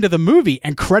very end of the movie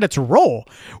and credits roll,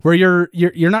 where you're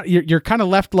kind of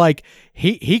left like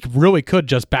he really could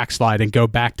just backslide and go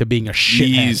back to being a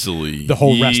shithead easily the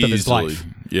whole rest of his life.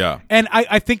 Yeah. And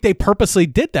I think they purposely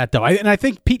did that, though. And I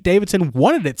think Pete Davidson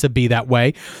wanted it to be that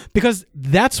way, because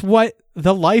that's what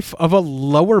the life of a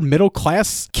lower middle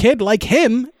class kid like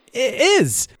him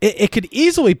is. It could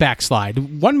easily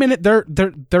backslide. 1 minute they're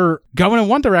going in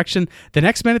one direction, the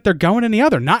next minute they're going in the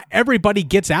other. Not everybody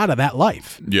gets out of that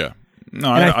life. Yeah.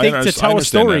 No, and I think to tell a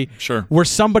story where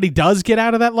somebody does get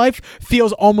out of that life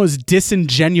feels almost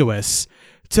disingenuous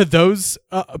to those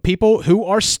people who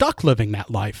are stuck living that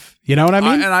life. You know what I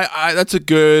mean? I that's a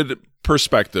good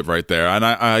perspective right there, and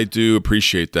I do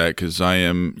appreciate that, because I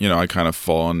am, I kind of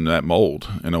fall in that mold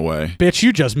in a way. Bitch,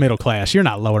 you just middle class. You're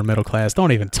not lower middle class.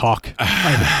 Don't even talk.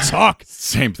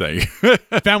 Same thing.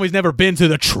 Family's never been to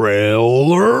the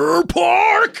trailer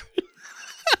park.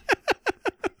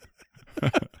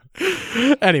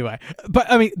 Anyway,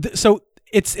 but I mean, so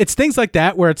it's things like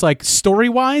that where it's like,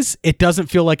 story-wise, it doesn't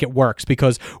feel like it works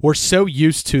because we're so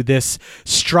used to this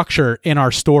structure in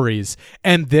our stories,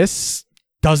 and this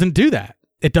doesn't do that.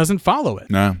 It doesn't follow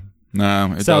it. No,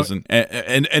 it doesn't.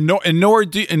 And nor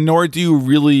do you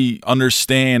really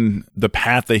understand the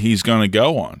path that he's going to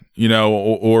go on,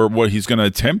 or what he's going to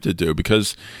attempt to do,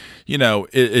 because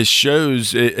it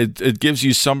shows, it gives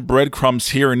you some breadcrumbs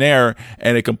here and there,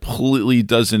 and it completely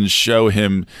doesn't show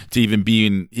him to even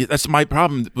being. That's my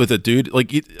problem with it, dude.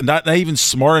 Like, not even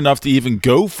smart enough to even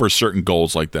go for certain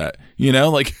goals like that.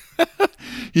 Like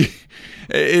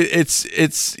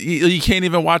it's you can't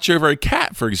even watch over a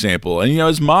cat, for example. And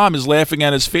his mom is laughing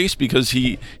at his face because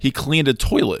he cleaned a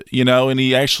toilet, and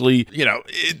he actually,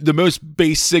 the most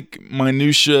basic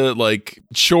minutia like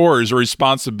chores or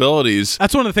responsibilities.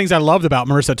 That's one of the things I loved about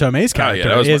Marissa Tomei's character.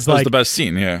 That was the best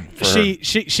scene. Yeah,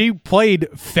 she played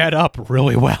fed up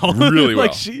really well. Really well.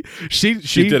 Like she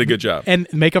did a good job, and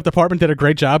makeup department did a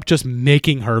great job just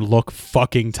making her look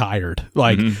fucking tired.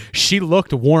 Like she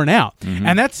looked worn out,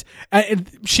 and that's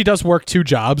she does work 2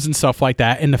 jobs and stuff like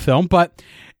that in the film, but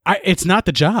it's not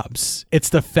the jobs. It's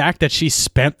the fact that she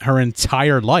spent her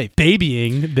entire life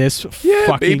babying this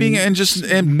fucking being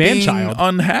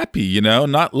unhappy,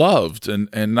 not loved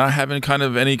and not having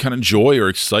any kind of joy or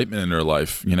excitement in her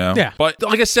life, Yeah. But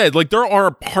like I said, like there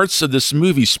are parts of this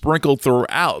movie sprinkled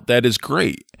throughout that is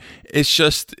great. It's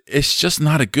just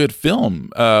not a good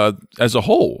film as a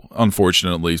whole,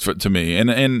 unfortunately, to me.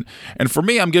 And for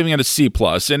me, I'm giving it a C+.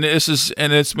 And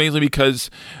it's mainly because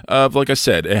of, like I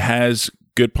said, it has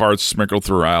good parts sprinkled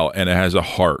throughout, and it has a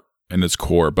heart in its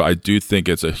core. But I do think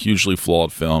it's a hugely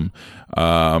flawed film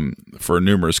for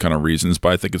numerous kind of reasons.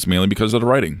 But I think it's mainly because of the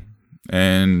writing,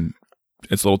 and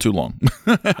it's a little too long.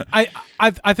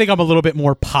 I think I'm a little bit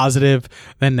more positive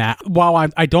than that. While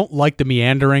I don't like the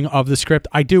meandering of the script,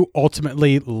 I do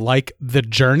ultimately like the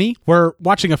journey. We're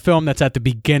watching a film that's at the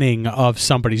beginning of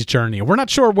somebody's journey. We're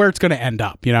not sure where it's going to end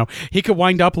up. He could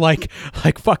wind up like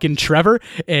fucking Trevor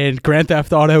in Grand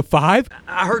Theft Auto 5.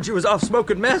 I heard you was off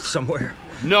smoking meth somewhere.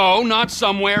 No, not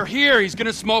somewhere. Here. He's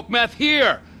gonna smoke meth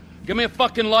here. Give me a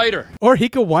fucking lighter. Or he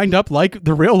could wind up like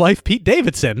the real life Pete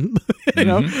Davidson,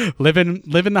 living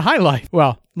the high life.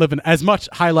 Well, living as much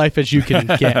high life as you can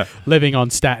get living on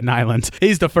Staten Island.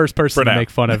 He's the first person to make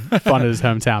fun of his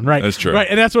hometown, right? That's true. Right,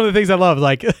 and that's one of the things I love.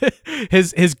 Like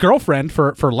his girlfriend,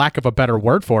 for lack of a better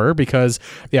word for her, because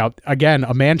again,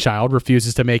 a man-child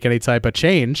refuses to make any type of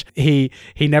change. He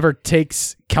never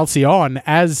takes Kelsey on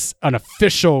as an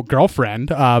official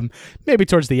girlfriend, maybe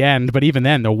towards the end, but even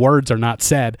then the words are not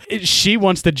said. She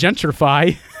wants to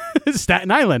gentrify Staten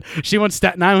Island. She wants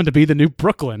Staten Island to be the new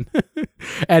Brooklyn.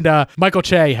 And Michael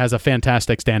Che has a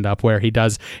fantastic stand-up where he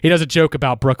does a joke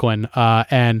about Brooklyn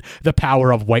and the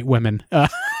power of white women.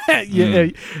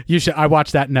 You should. I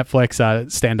watched that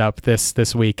Netflix stand-up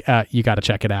this week. You got to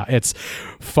check it out. It's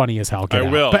funny as hell. I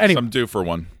will. But anyway, I'm due for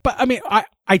one. But I mean,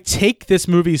 I take this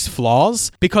movie's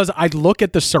flaws because I look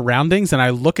at the surroundings and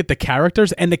I look at the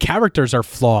characters, and the characters are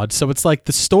flawed. So it's like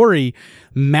the story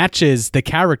matches the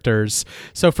characters.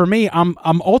 So for me, I'm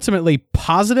ultimately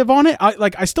positive on it.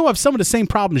 I still have some of the same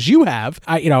problems you have.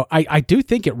 I do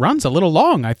think it runs a little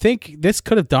long. I think this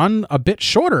could have done a bit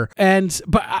shorter.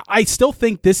 But I still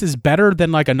think this is better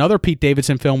than like another Pete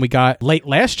Davidson film we got late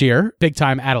last year, Big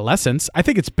Time Adolescence. I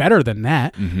think it's better than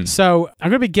that. So I'm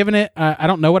going to be giving it, I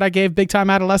don't know what I gave Big Time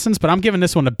Adolescence, but I'm giving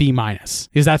this one a B-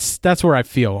 because that's where I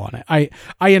feel on it.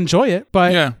 I enjoy it,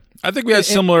 but yeah. I think we had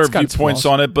similar viewpoints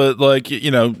on it, but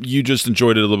you just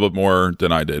enjoyed it a little bit more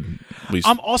than I did. At least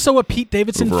I'm also a Pete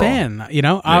Davidson fan.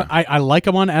 I like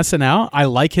him on SNL. I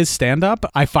like his stand-up.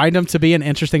 I find him to be an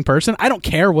interesting person. I don't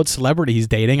care what celebrity he's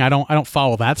dating. I don't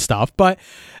follow that stuff. But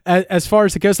as far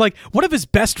as it goes, like one of his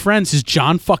best friends is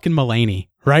John fucking Mulaney,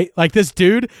 right? Like this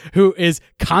dude who is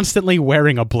constantly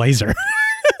wearing a blazer.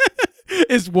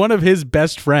 Is one of his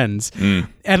best friends.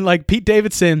 And like Pete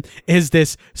Davidson is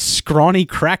this scrawny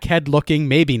crackhead looking,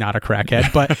 maybe not a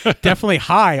crackhead, but definitely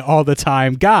high all the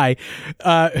time guy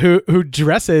who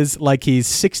dresses like he's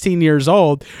 16 years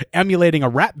old, emulating a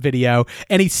rap video,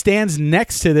 and he stands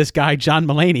next to this guy John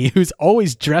Mulaney, who's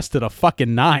always dressed to the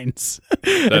fucking nines.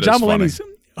 That John is Mulaney's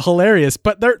funny. Hilarious,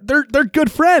 but they're good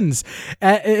friends.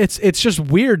 It's just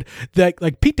weird that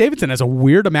like Pete Davidson has a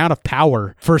weird amount of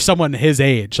power for someone his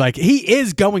age. Like he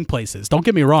is going places. Don't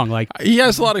get me wrong. Like he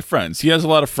has a lot of friends.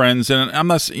 And I'm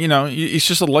not. He's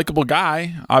just a likable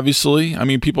guy. Obviously, I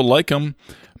mean, people like him,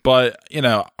 but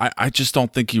I just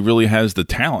don't think he really has the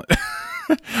talent.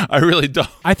 I really don't.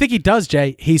 I think he does,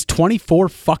 Jay. He's 24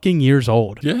 fucking years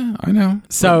old. Yeah, I know.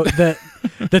 So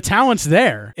the talent's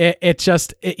there. It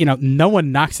just no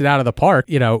one knocks it out of the park.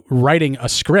 Writing a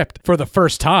script for the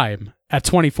first time at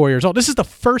 24 years old. This is the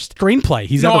first screenplay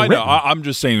he's ever written. No, I know. I'm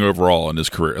just saying overall in his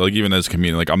career, like even as a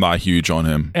comedian, like I'm not huge on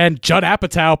him. And Judd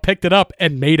Apatow picked it up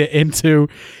and made it into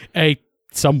a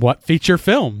somewhat feature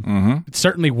film. It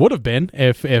certainly would have been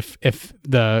if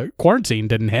the quarantine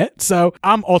didn't hit. So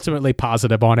I'm ultimately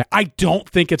positive on it. I don't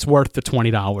think it's worth the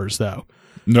 $20 though.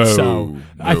 No,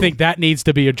 I think that needs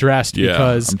to be addressed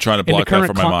because I'm trying to block that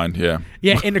from my mind. Yeah,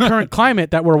 in the current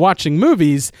climate that we're watching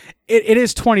movies, it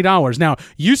is $20. Now,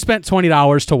 you spent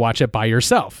 $20 to watch it by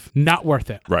yourself. Not worth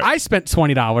it. Right. I spent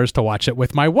 $20 to watch it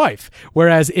with my wife.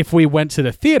 Whereas if we went to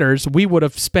the theaters, we would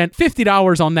have spent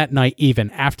 $50 on that night even.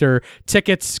 After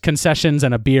tickets, concessions,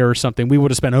 and a beer or something, we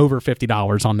would have spent over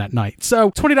 $50 on that night.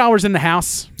 So $20 in the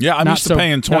house. Yeah, I'm used to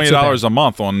paying $20 a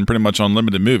month on pretty much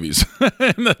unlimited movies.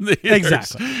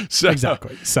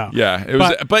 Exactly. So yeah, it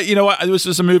was. But you know what? It was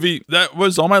just a movie that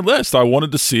was on my list. I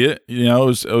wanted to see it. You know,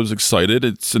 I was excited.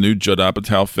 It's a new Judd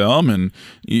Apatow film, and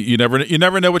you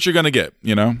never know what you're going to get.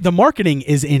 You know, the marketing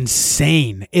is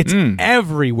insane. It's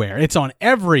everywhere. It's on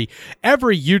every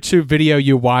YouTube video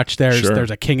you watch.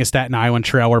 There's a King of Staten Island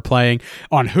trailer playing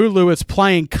on Hulu. It's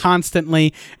playing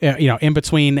constantly. In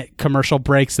between commercial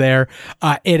breaks. There,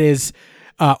 it is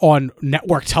on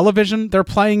network television. They're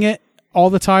playing it all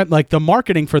the time. Like, the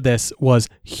marketing for this was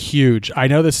huge. I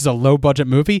know this is a low budget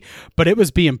movie, but it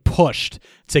was being pushed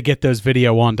to get those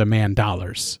video on demand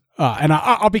dollars. And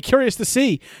I'll be curious to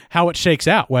see how it shakes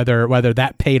out, whether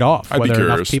that paid off, whether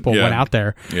enough people went out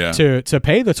there to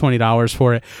pay the $20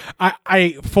 for it.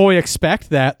 I fully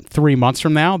expect that 3 months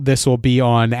from now, this will be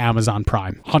on Amazon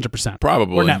Prime, 100%.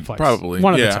 Probably. Or Netflix. Probably.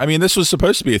 One of the two. I mean, this was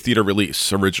supposed to be a theater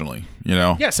release originally, you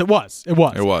know? Yes, it was. It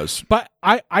was. But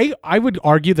I would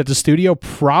argue that the studio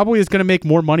probably is going to make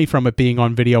more money from it being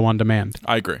on video on demand.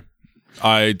 I agree.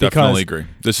 I definitely agree.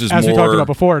 This is as more, we talked about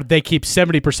before, they keep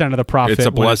 70% of the profit. It's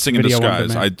a blessing in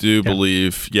disguise. I do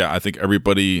believe. I think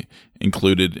everybody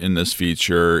included in this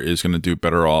feature is going to do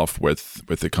better off with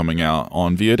it coming out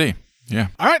on VOD. Yeah.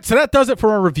 All right, so that does it for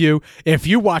our review. If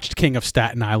you watched King of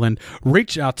Staten Island,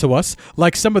 reach out to us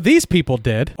like some of these people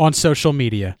did on social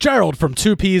media. Gerald from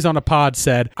 2 Peas on a Pod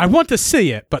said, I want to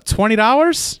see it, but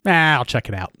 $20? I'll check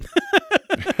it out.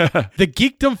 The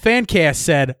Geekdom Fancast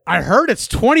said, I heard it's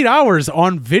 $20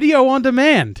 on video on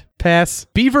demand. Pass.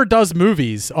 Beaver Does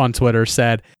Movies on Twitter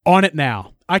said, on it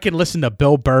now. I can listen to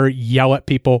Bill Burr yell at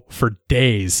people for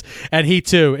days. And he,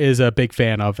 too, is a big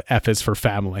fan of F is for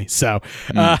Family. So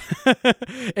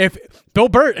if Bill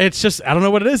Burr, it's just, I don't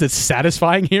know what it is. It's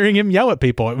satisfying hearing him yell at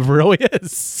people. It really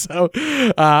is. So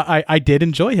I did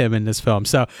enjoy him in this film.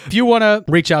 So if you want to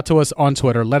reach out to us on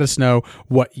Twitter, let us know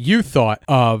what you thought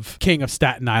of King of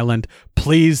Staten Island.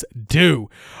 Please do.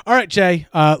 All right, Jay,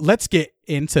 let's get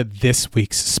into this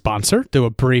week's sponsor, do a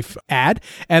brief ad,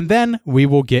 and then we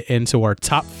will get into our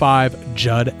top 5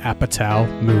 Judd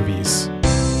Apatow movies.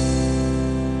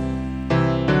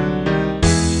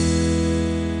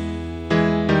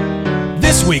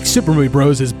 This week's Super Movie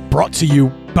Bros is brought to you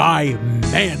by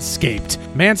Manscaped.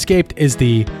 Manscaped is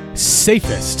the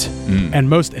safest and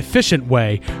most efficient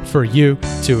way for you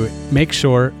to make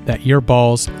sure that your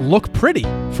balls look pretty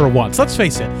for once. Let's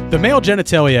face it, the male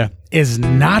genitalia is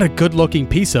not a good-looking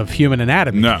piece of human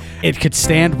anatomy. No. It could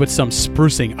stand with some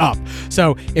sprucing up.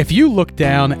 So if you look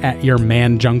down at your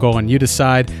man jungle and you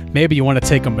decide maybe you want to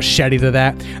take a machete to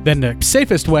that, then the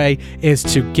safest way is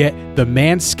to get the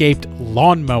Manscaped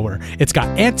lawnmower. It's got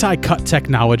anti-cut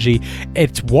technology.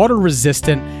 It's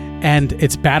water-resistant, and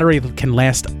its battery can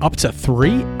last up to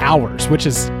 3 hours, which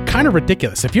is kind of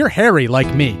ridiculous. If you're hairy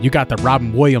like me, you got the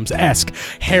Robin Williams-esque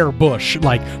hair bush,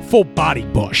 like full body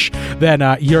bush, then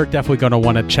you're definitely going to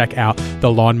want to check out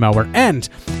the lawnmower. And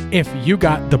if you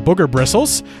got the booger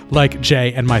bristles, like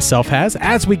Jay and myself has,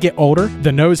 as we get older,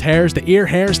 the nose hairs, the ear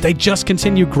hairs, they just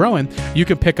continue growing, you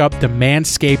can pick up the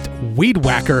Manscaped Weed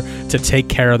Whacker to take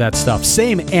care of that stuff.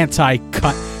 Same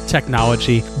anti-cut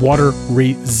technology, water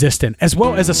resistant, as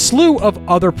well as a slew of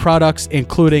other products,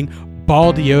 including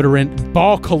ball deodorant,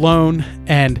 ball cologne,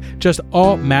 and just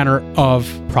all manner of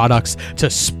products to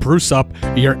spruce up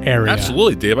your area.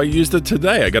 Absolutely, Dave. I used it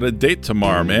today. I got a date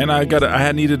tomorrow, man. I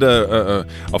had needed a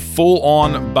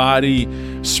full-on body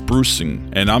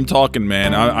sprucing, and I'm talking,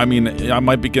 man. I mean, I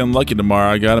might be getting lucky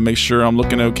tomorrow. I got to make sure I'm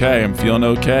looking okay. I'm feeling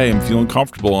okay. I'm feeling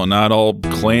comfortable and not all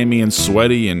clammy and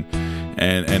sweaty and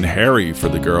hairy for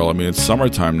the girl. I mean, it's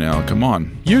summertime now. Come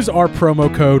on. Use our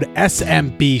promo code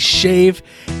SMBSHAVE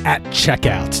at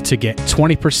checkout to get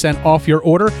 20% off your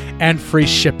order and free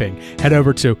shipping. Head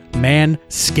over to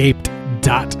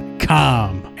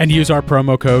manscaped.com and use our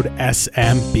promo code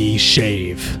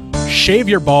SMBSHAVE. Shave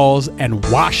your balls and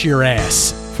wash your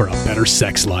ass for a better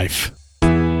sex life.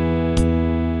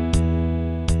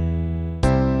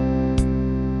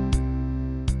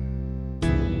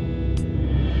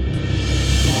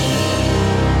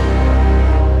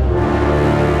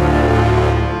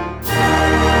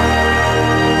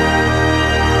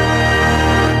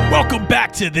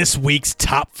 To this week's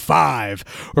top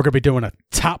 5. We're going to be doing a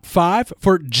top 5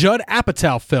 for Judd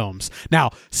Apatow films.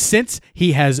 Now, since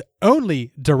he has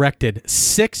only directed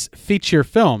 6 feature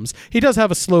films. He does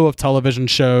have a slew of television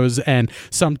shows and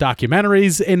some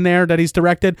documentaries in there that he's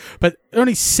directed, but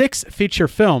only 6 feature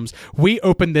films. We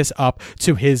open this up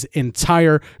to his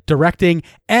entire directing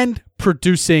and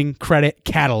producing credit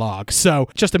catalog. So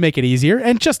just to make it easier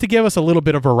and just to give us a little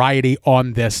bit of variety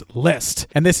on this list.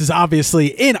 And this is obviously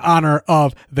in honor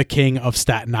of The King of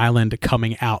Staten Island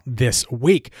coming out this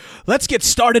week. Let's get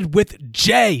started with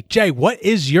Jay. Jay, what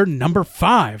is your number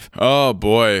 5? Oh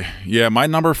boy. Yeah, my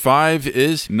number 5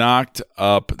 is Knocked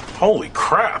Up. Holy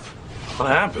crap. What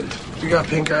happened? You got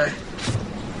pink eye.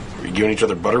 Were you giving each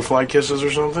other butterfly kisses or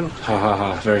something? Ha ha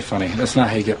ha, very funny. That's not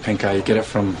how you get pink eye. You get it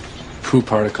from poo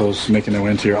particles making their way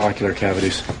into your ocular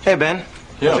cavities. Hey, Ben.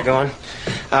 How's it going?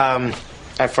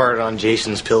 I farted on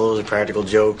Jason's pillow as a practical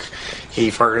joke. He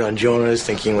farted on Jonah's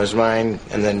thinking it was mine,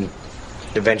 and then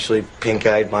eventually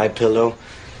pink-eyed my pillow.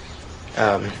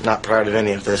 Not proud of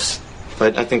any of this,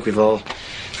 but I think we've all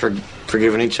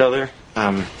forgiven each other,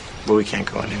 but we can't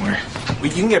go anywhere. You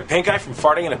can get pink eye from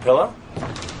farting in a pillow?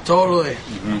 Totally.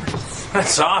 Mm-hmm.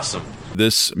 That's awesome.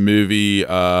 This movie,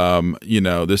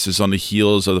 this is on the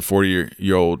heels of the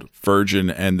 40-Year-Old Virgin,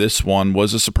 and this one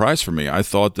was a surprise for me. I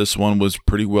thought this one was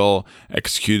pretty well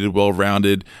executed,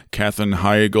 well-rounded. Katherine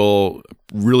Heigl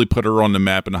really put her on the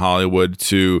map in Hollywood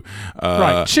to...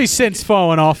 right. She's since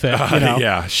fallen off it, you know?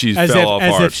 Yeah, she fell off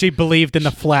hard. As if she believed in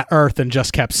the flat earth and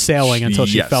just kept sailing until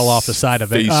she fell off the side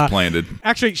of it. Face planted.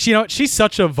 Actually, you know, she's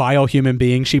such a vile human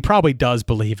being. She probably does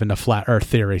believe in the flat earth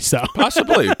theory, so...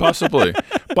 Possibly.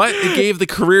 But it gave the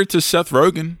career to Seth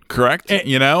Rogen, correct? It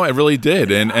really did.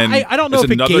 And I don't know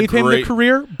if it gave him the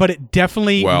career, but it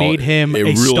definally made him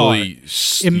a star.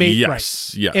 It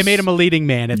made him a leading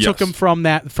man. It took him from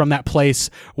that place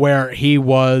where he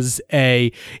was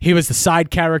the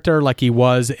side character, like he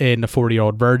was in The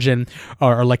 40-Year-Old Virgin,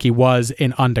 or like he was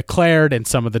in Undeclared and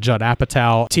some of the Judd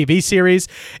Apatow TV series.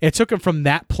 It took him from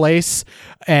that place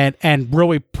and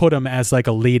really put him as like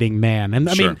a leading man. And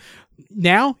I mean,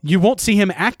 now you won't see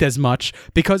him act as much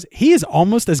because he is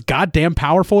almost as goddamn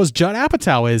powerful as Judd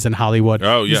Apatow is in Hollywood.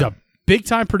 Oh, yeah. He's a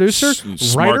big-time producer,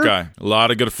 smart writer. guy. A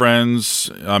lot of good friends.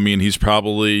 I mean, he's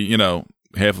probably,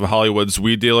 half of Hollywood's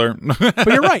weed dealer. But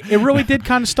you're right. It really did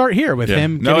kind of start here with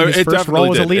him getting his first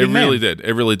role as a leading man.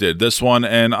 It really did. This one,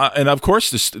 and of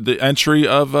course, the entry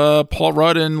of Paul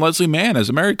Rudd and Leslie Mann as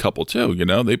a married couple too.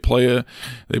 They play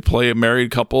a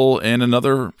married couple in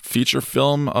another feature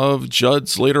film of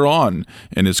Judd's later on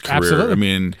in his career. Absolutely. I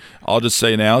mean, I'll just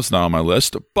say now it's not on my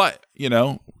list, but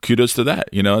kudos to that.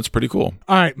 It's pretty cool.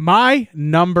 All right, my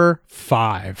number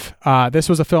 5. This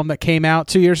was a film that came out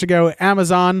 2 years ago,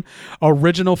 Amazon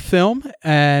original film,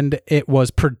 and it was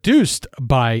produced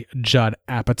by Judd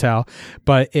Apatow,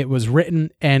 but it was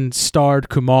written and starred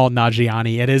Kumail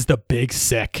Nanjiani. It is The Big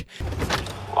Sick.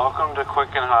 Welcome to Quick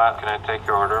and Hot. Can I take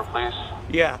your order, please?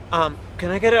 Yeah,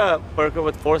 can I get a burger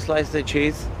with 4 slices of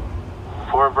cheese?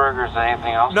 4 burgers,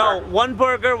 anything else? No, 1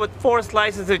 burger with 4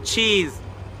 slices of cheese.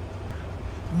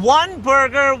 1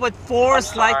 burger with 4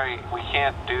 slices. Sorry, we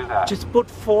can't do that. Just put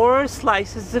 4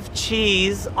 slices of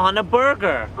cheese on a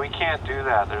burger. We can't do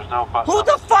that. There's no fuck. Who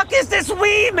the fuck is this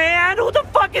we, man? Who the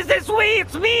fuck is this we?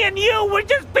 It's me and you. We're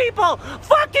just people.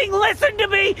 Fucking listen to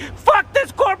me. Fuck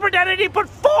this corporate entity. Put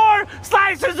 4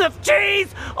 slices of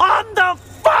cheese on the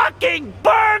fucking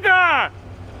burger.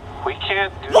 We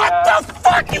can't do that. What the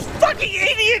fuck, you fucking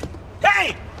idiot?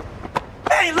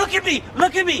 Hey, look at me,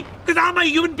 because I'm a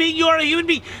human being, you're a human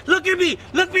being. Look at me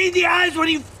in the eyes when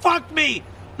you fuck me.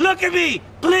 Look at me,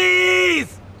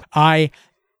 please. I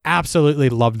absolutely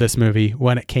loved this movie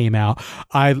when it came out.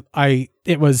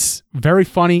 It was very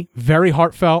funny, very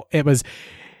heartfelt. It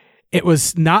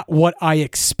was not what I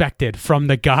expected from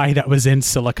the guy that was in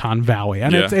Silicon Valley.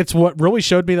 And it's what really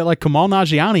showed me that, like, Kumail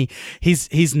Nanjiani,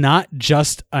 he's not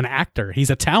just an actor. He's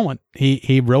a talent.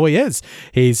 He really is.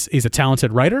 He's a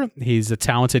talented writer. He's a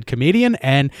talented comedian,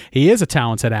 and he is a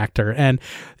talented actor. And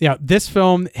this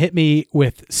film hit me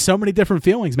with so many different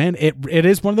feelings, man. It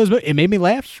is one of those movies. It made me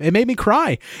laugh. It made me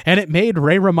cry. And it made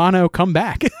Ray Romano come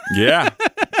back. Yeah.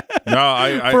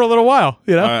 No, for a little while,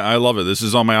 I love it. This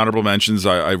is on my honorable mentions.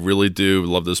 I really do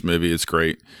love this movie. It's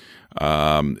great.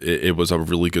 It was a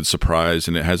really good surprise,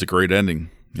 and it has a great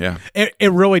ending. Yeah,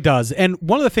 it really does. And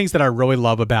one of the things that I really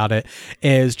love about it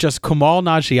is just Kumail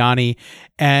Nanjiani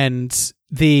and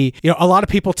a lot of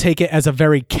people take it as a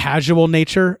very casual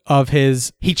nature of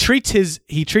his. He treats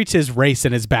his race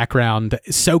and his background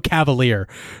so cavalier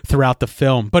throughout the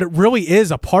film, but it really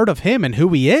is a part of him and who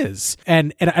he is,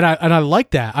 and I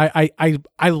like that.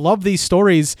 I love these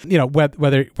stories.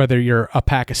 Whether you're a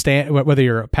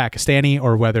Pakistani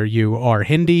or whether you are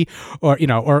Hindi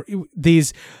or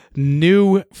these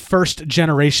new first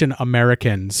generation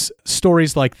Americans,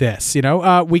 stories like this.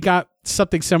 We got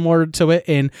something similar to it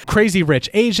in Crazy Rich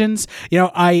Asians.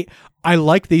 I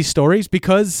like these stories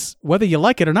because whether you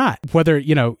like it or not, whether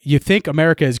you think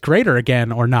America is greater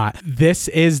again or not, this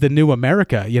is the new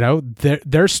America.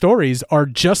 Their stories are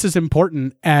just as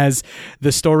important as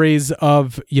the stories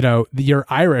of your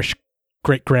Irish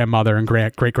great-grandmother and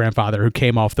great-grandfather who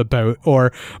came off the boat,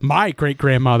 or my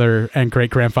great-grandmother and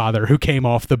great-grandfather who came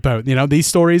off the boat. These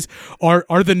stories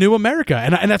are the new America,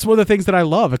 and that's one of the things that I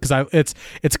love, because it's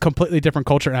a completely different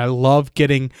culture, and I love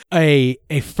getting a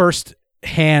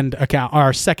first-hand account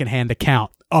or second-hand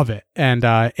account of it, and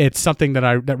it's something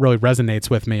that really resonates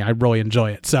with me. I really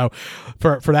enjoy it, so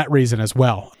for that reason as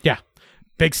well. Yeah,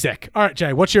 big sick. All right,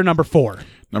 Jay, what's your number 4?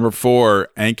 Number 4,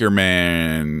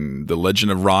 Anchorman, The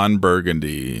Legend of Ron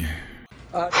Burgundy.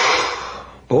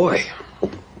 Boy,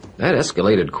 that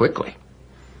escalated quickly.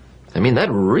 I mean, that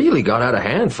really got out of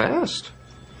hand fast.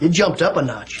 It jumped up a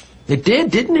notch. It did,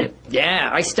 didn't it? Yeah,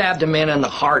 I stabbed a man in the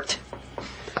heart.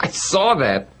 I saw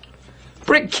that.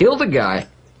 Brick killed a guy.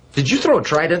 Did you throw a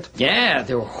trident? Yeah,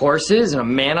 there were horses and a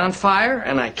man on fire,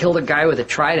 and I killed a guy with a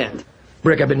trident.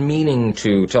 Brick, I've been meaning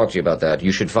to talk to you about that.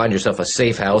 You should find yourself a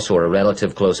safe house or a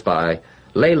relative close by.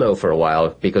 Lay low for a while,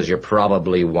 because you're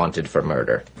probably wanted for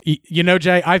murder.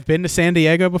 Jay, I've been to San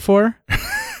Diego before.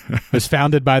 It was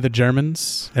founded by the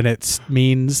Germans, and it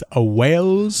means a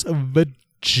whale's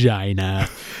vagina.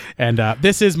 And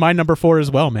this is my number 4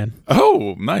 as well, man.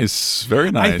 Oh, nice.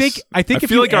 Very nice. I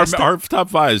feel like our top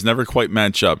 5s never quite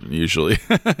match up usually.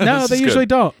 No, they usually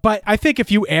don't. But I think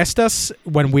if you asked us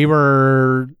when we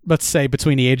were, let's say,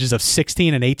 between the ages of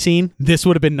 16 and 18, this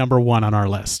would have been number 1 on our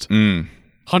list.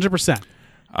 100%.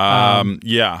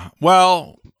 Yeah.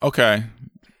 Well, okay.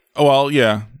 Oh, well,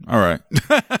 yeah. All right.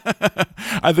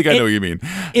 I think I know what you mean.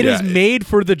 It is made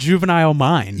for the juvenile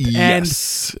mind.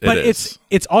 Yes, but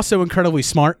it's also incredibly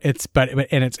smart. It's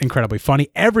incredibly funny.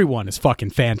 Everyone is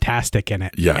fucking fantastic in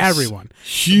it. Yes. Everyone.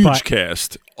 Huge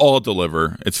cast. All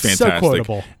deliver. It's fantastic. So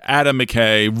quotable. Adam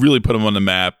McKay really put him on the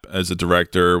map as a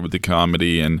director with the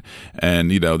comedy, and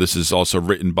this is also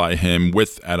written by him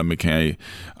with Adam McKay.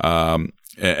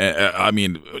 I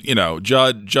mean,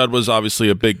 Judd was obviously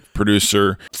a big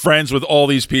producer, friends with all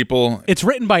these people. It's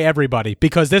written by everybody,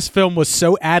 because this film was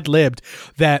so ad-libbed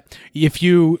that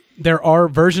there are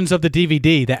versions of the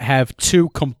DVD that have 2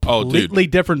 completely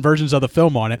different versions of the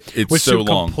film on it, with so 2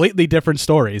 long. completely different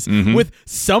stories, with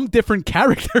some different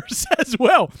characters as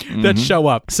well that show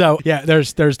up. So yeah,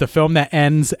 there's the film that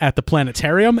ends at the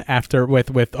planetarium after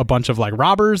with a bunch of like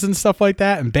robbers and stuff like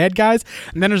that and bad guys,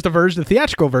 and then there's the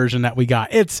theatrical version that we got.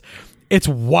 It's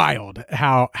wild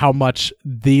how much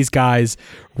these guys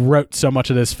wrote so much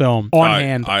of this film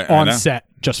on set,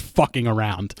 just fucking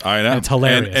around. I know. And it's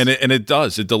hilarious. And it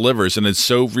does. It delivers, and it's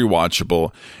so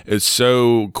rewatchable. It's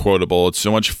so quotable. It's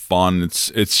so much fun.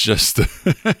 It's just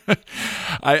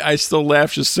I still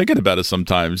laugh just thinking about it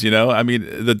sometimes, I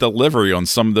mean, the delivery on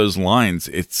some of those lines,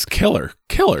 it's killer.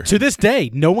 To this day,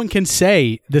 no one can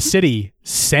say the city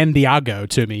San Diego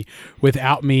to me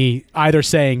without me either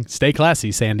saying "Stay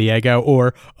classy, San Diego"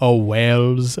 or "a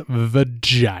whale's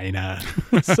vagina."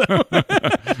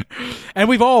 And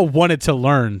we've all wanted to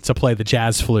learn to play the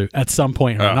jazz flute at some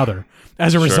point or another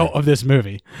as a result of this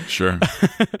movie. Sure.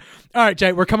 All right,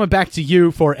 Jay, we're coming back to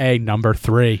you for a number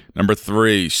 3. Number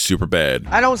 3, Superbad.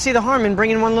 I don't see the harm in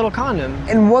bringing 1 little condom.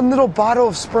 And 1 little bottle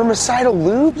of spermicidal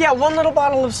lube? Yeah, 1 little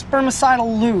bottle of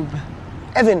spermicidal lube.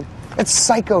 Evan, that's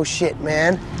psycho shit,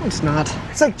 man. It's not.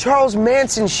 It's like Charles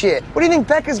Manson shit. What do you think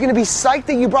Becca's gonna be psyched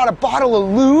that you brought a bottle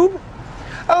of lube?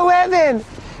 Oh, Evan,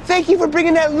 thank you for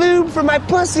bringing that lube for my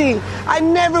pussy. I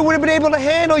never would have been able to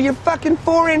handle your fucking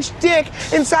 4-inch dick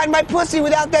inside my pussy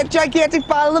without that gigantic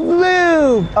bottle of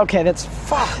lube. Okay,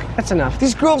 that's enough.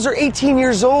 These girls are 18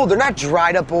 years old. They're not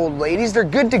dried up old ladies. They're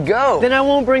good to go. Then I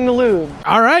won't bring the lube.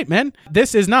 All right, man.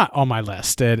 This is not on my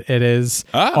list. It is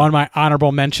on my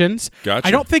honorable mentions. Gotcha.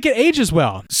 I don't think it ages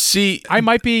well. See, I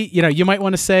might be, you might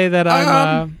want to say that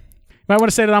I'm might want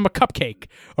to say that I'm a cupcake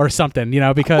or something,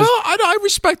 because... Well, I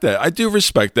respect that. I do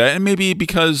respect that. And maybe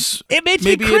because... It makes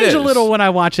me cringe a little when I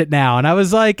watch it now. And I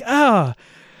was like, oh,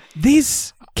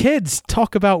 these... kids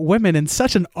talk about women in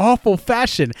such an awful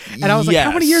fashion. And I was like,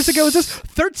 how many years ago was this?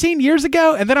 13 years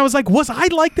ago? And then I was like, was I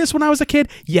like this when I was a kid?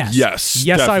 Yes.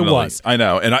 Yes, I was. I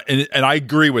know. And I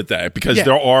agree with that, because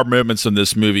there are moments in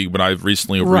this movie when I've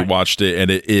recently rewatched it,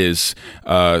 and it is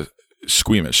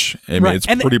squeamish. I mean, it's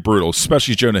pretty brutal,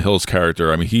 especially Jonah Hill's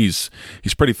character. I mean, he's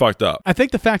pretty fucked up. I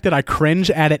think the fact that I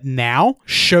cringe at it now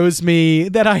shows me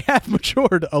that I have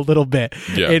matured a little bit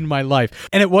in my life.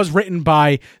 And it was written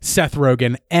by Seth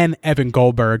Rogen and Evan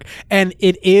Goldberg, and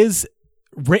it is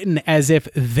written as if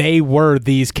they were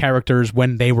these characters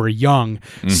when they were young.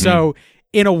 Mm-hmm. So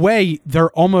in a way,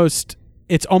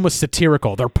 it's almost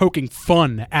satirical. They're poking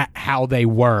fun at how they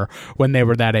were when they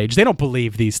were that age. They don't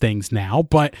believe these things now,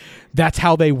 but that's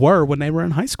how they were when they were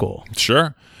in high school.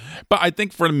 Sure. But I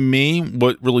think for me,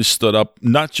 what really stood up,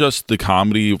 not just the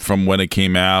comedy from when it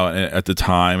came out at the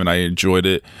time, and I enjoyed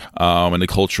it, and the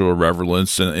cultural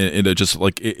relevance, and it just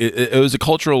like it was a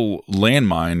cultural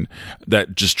landmine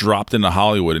that just dropped into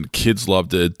Hollywood, and kids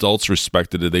loved it, adults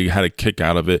respected it, they had a kick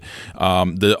out of it.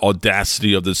 The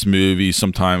audacity of this movie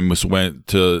sometimes went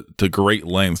to great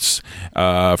lengths,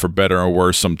 for better or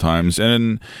worse sometimes,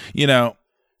 and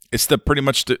it's pretty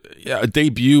much a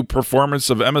debut performance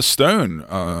of Emma Stone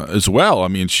as well. I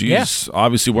mean, she's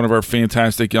obviously one of our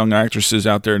fantastic young actresses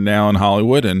out there now in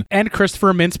Hollywood, and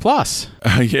Christopher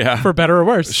Mintz-Plasse, yeah, for better or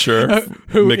worse, sure.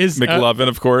 Is McLovin,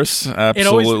 of course,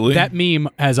 absolutely. That meme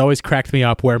has always cracked me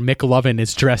up, where McLovin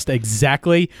is dressed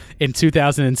exactly in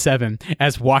 2007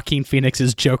 as Joaquin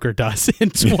Phoenix's Joker does in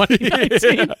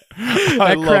 2019.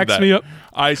 That cracks me up.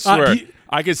 I swear.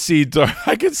 I could see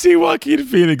Joaquin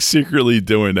Phoenix secretly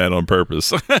doing that on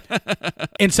purpose.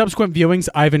 In subsequent viewings,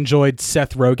 I've enjoyed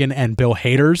Seth Rogen and Bill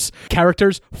Hader's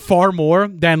characters far more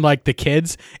than like the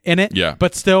kids in it. Yeah.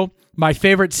 But still, my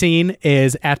favorite scene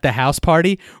is at the house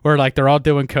party where like they're all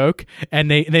doing coke and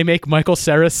they make Michael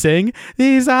Cera sing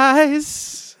 "These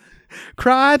Eyes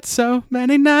Cried So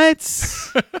Many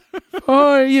Nights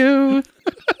for You."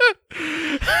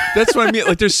 That's what I mean.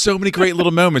 Like, there's so many great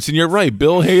little moments, and you're right.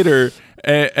 Bill Hader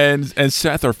and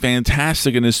Seth are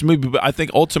fantastic in this movie, but I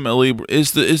think ultimately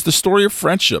is the story of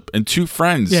friendship and two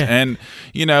friends, and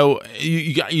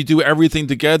you do everything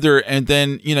together, and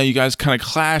then you guys kind of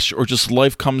clash, or just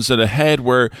life comes at a head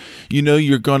where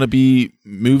you're going to be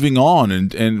moving on,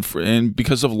 and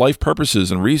because of life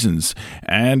purposes and reasons,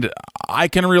 and I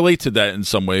can relate to that in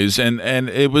some ways, and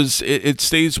it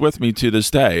stays with me to this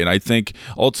day, and I think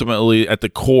ultimately at the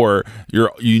core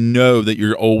that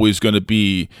you're always going to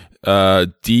be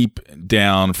deep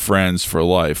down friends for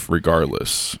life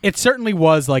regardless. It certainly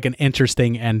was like an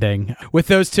interesting ending with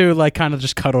those two like kind of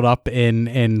just cuddled up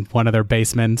in one of their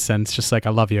basements, and it's just like, I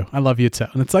love you too,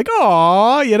 and it's like,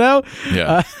 oh, yeah.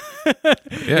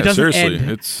 Yeah, seriously,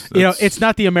 it's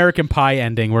not the American Pie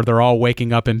ending where they're all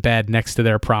waking up in bed next to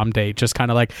their prom date, just kind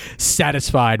of like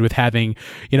satisfied with having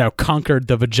conquered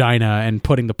the vagina and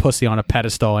putting the pussy on a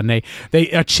pedestal, and they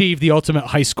achieve the ultimate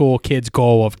high school kid's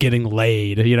goal of getting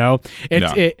laid.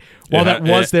 That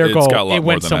was their goal, it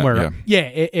went somewhere.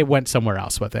 It went somewhere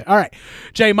else with it. All right,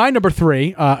 Jay, my number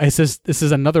 3 this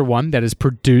is another one that is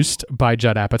produced by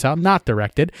Judd Apatow, not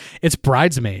directed. It's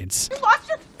Bridesmaids. You lost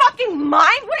your fucking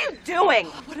mind? What are you doing?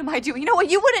 What am I doing? You know what?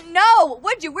 You wouldn't know,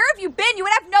 would you? Where have you been? You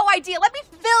would have no idea. Let me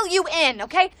fill you in,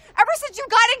 okay? Ever since you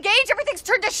got engaged, everything's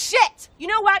turned to shit. You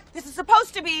know what? This is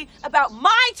supposed to be about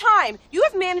my time. You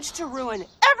have managed to ruin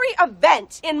every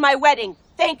event in my wedding.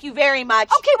 Thank you very much.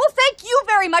 Okay, well, thank you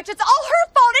very much. It's all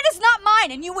her fault. It is not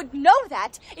mine. And you would know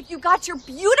that if you got your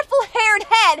beautiful haired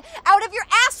head out of your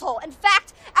asshole. In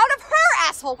fact, out of her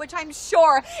asshole, which I'm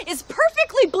sure is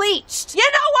perfectly bleached. You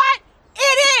know what?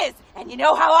 It is! And you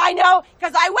know how I know?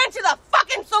 Because I went to the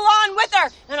fucking salon with her,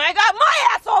 and I got my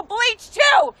asshole bleached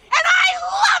too! And I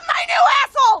love my new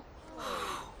asshole!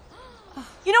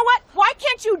 You know what? Why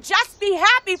can't you just be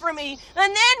happy for me,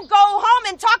 and then go home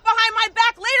and talk behind my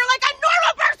back later like a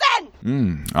normal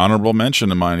person? Honorable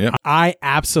mention of mine, yeah. I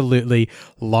absolutely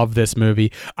love this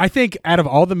movie. I think out of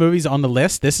all the movies on the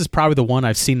list, this is probably the one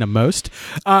I've seen the most.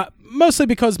 Mostly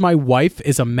because my wife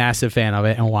is a massive fan of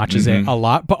it and watches it a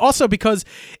lot, but also because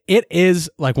it is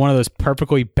like one of those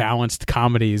perfectly balanced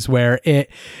comedies where it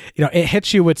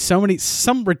hits you with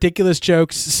some ridiculous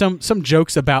jokes, some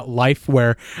jokes about life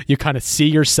where you kind of see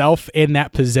yourself in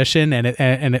that position, and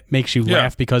it makes you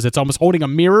laugh because it's almost holding a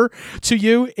mirror to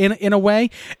you in a way.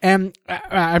 And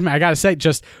I gotta say,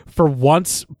 just for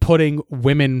once, putting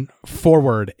women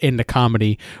forward in the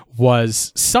comedy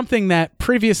was something that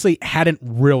previously hadn't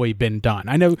really been done.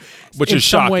 I know, which is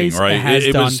shocking, right?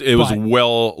 It was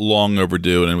well long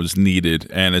overdue, and it was needed,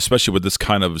 and especially with this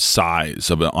kind of size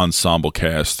of an ensemble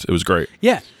cast, it was great.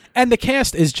 Yeah. And the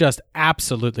cast is just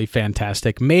absolutely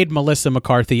fantastic. Made Melissa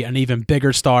McCarthy an even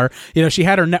bigger star. You know, she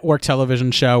had her network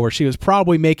television show where she was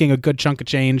probably making a good chunk of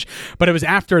change, but it was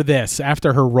after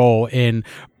her role in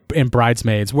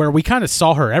Bridesmaids, where we kind of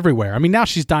saw her everywhere. I mean, now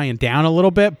she's dying down a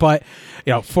little bit, but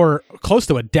you know, for close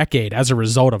to a decade as a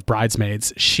result of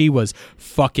Bridesmaids, she was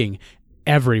fucking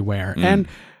everywhere. And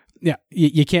yeah,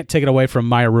 you can't take it away from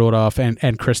Maya Rudolph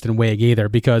and Kristen Wiig either,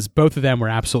 because both of them were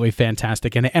absolutely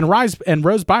fantastic. And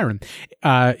Rose Byron,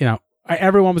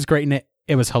 everyone was great in it.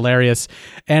 It was hilarious,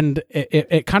 and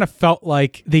it kind of felt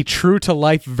like the true to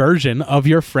life version of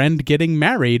your friend getting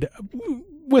married,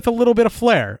 with a little bit of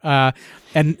flair.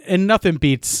 And nothing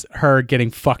beats her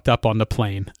getting fucked up on the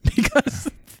plane, because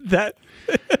that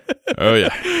oh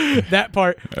yeah, that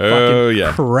part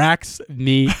cracks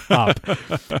me up.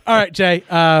 All right, Jay,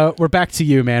 we're back to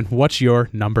you, man. What's your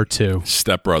number 2?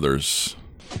 Step Brothers.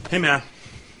 Hey, man.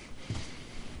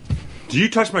 Did you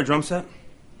touch my drum set?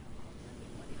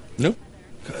 Nope.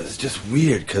 It's just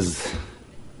weird, because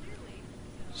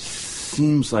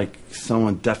seems like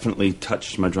someone definitely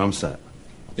touched my drum set.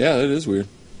 Yeah, it is weird.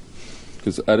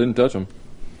 Because I didn't touch them.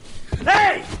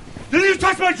 Hey! Did you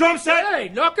touch my drum set? Hey,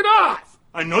 knock it off!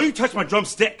 I know you touched my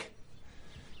drumstick.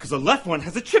 Because the left one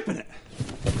has a chip in it.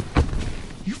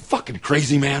 You fucking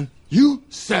crazy, man. You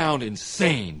sound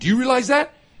insane. Do you realize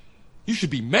that? You should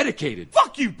be medicated.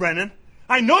 Fuck you, Brennan.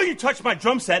 I know you touched my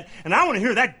drum set, and I want to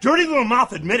hear that dirty little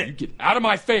mouth admit it. You get out of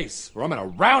my face, or I'm gonna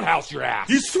roundhouse your ass.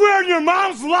 You swear on your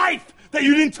mom's life that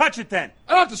you didn't touch it then.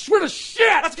 I don't have to swear to shit.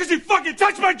 That's because you fucking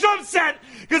touched my drum set.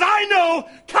 Because I know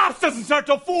Cops doesn't start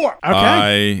till 4. Okay.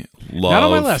 I love Not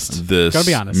on my list. this Gotta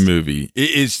be honest. movie.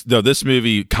 This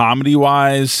movie,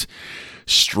 comedy-wise,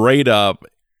 straight up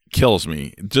kills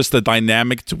me. Just the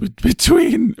dynamic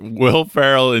between Will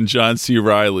Ferrell and John C.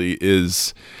 Reilly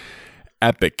is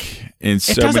epic in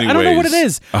so many ways. I don't know what it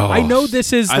is. I know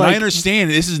this is and I understand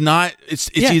this is not.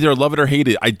 It's either love it or hate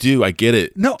it. I get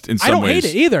it. No, in some I don't ways.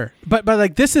 hate it either. But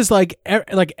like this is like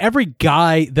every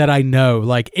guy that I know,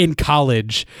 like in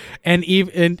college, and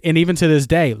even to this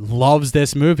day, loves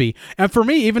this movie. And for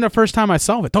me, even the first time I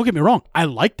saw it, don't get me wrong, I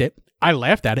liked it. I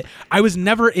laughed at it. I was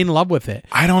never in love with it.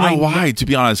 I don't know why, to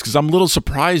be honest, because I'm a little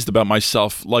surprised about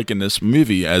myself liking this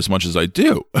movie as much as I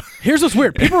do. Here's what's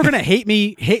weird. People are going to hate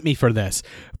me for this,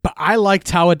 but I like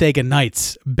Talladega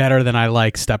Nights better than I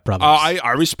like Step Brothers.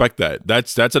 I respect that.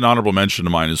 That's an honorable mention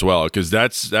of mine as well, because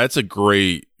that's a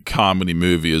great comedy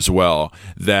movie as well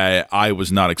that I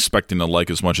was not expecting to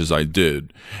like as much as I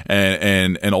did.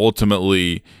 And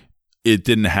ultimately, it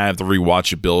didn't have the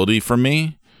rewatchability for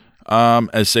me.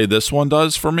 As say this one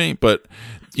does for me, but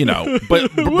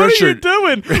but what Richard, are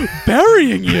you doing?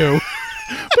 Burying you.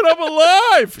 But I'm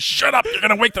alive. Shut up! You're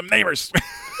gonna wake the neighbors.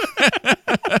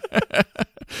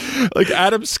 Like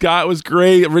Adam Scott was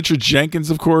great, Richard Jenkins,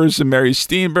 of course, and Mary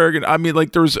Steenburgen. And I mean,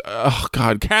 like there was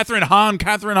Catherine Hahn.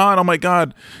 Oh my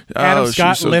God, Adam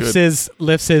Scott lifts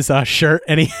his shirt,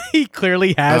 and he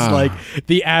clearly has like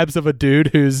the abs of a dude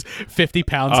who's 50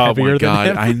 pounds heavier than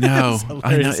him. I know.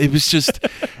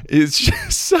 It's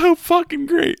just so fucking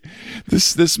great.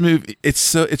 This movie,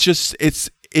 it's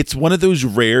one of those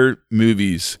rare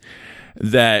movies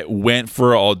that went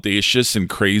for audacious and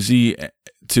crazy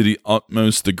to the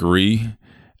utmost degree,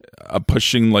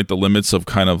 pushing like the limits of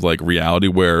kind of like reality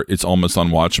where it's almost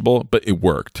unwatchable, but it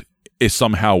worked. It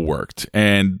somehow worked.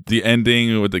 And the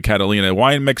ending with the Catalina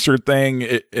wine mixer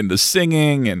thing and the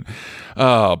singing and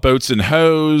boats and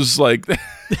hoes, like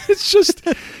it's just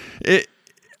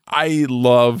I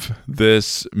love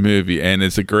this movie, and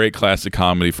it's a great classic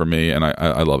comedy for me, and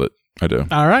I love it. I do.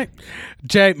 All right.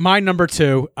 Jay, my number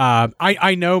 2,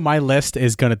 I know my list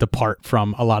is going to depart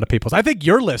from a lot of people's. I think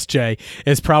your list, Jay,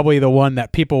 is probably the one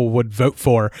that people would vote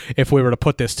for if we were to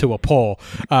put this to a poll.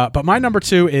 But my number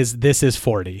 2 is This Is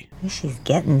 40. At least she's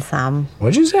getting some.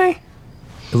 What'd you say?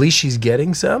 At least she's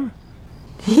getting some?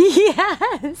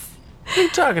 Yes. What are you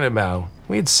talking about?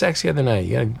 We had sex the other night.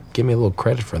 You gotta give me a little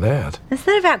credit for that. It's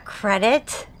not about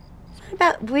credit. It's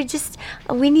not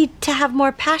about, we need to have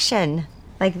more passion.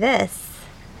 Like this.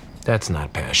 That's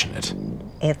not passionate.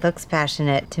 It looks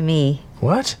passionate to me.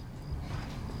 What?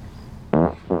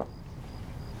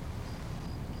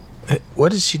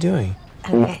 What is she doing?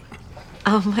 Okay.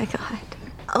 Oh my God.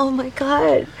 Oh my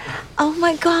God. Oh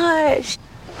my gosh.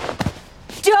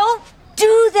 Don't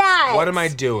do that. What am I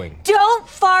doing? Don't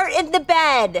fart in the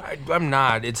bed. I'm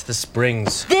not. It's the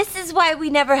springs. This is why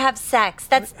we never have sex.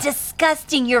 That's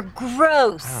disgusting. You're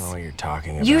gross. I don't know what you're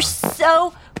talking about. You're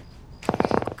so...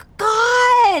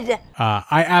 God!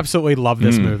 I absolutely love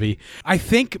this movie. I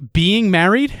think being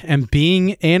married and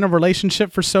being in a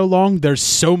relationship for so long, there's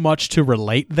so much to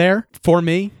relate there for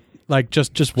me. like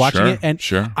just watching it. And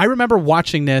I remember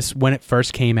watching this when it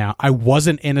first came out. I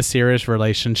wasn't in a serious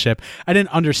relationship. I didn't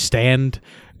understand,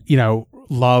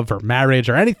 love or marriage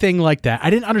or anything like that. I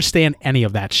didn't understand any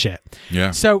of that shit.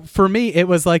 Yeah. So for me, it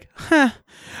was like,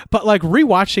 But like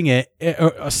rewatching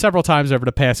it several times over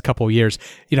the past couple of years,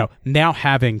 now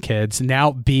having kids,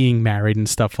 now being married and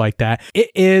stuff like that,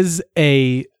 it is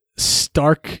a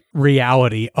stark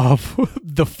reality of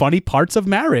the funny parts of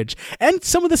marriage and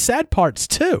some of the sad parts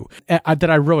too that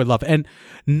I really love. And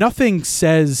nothing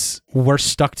says we're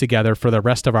stuck together for the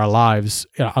rest of our lives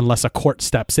unless a court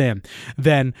steps in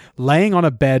than laying on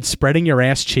a bed, spreading your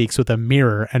ass cheeks with a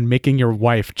mirror and making your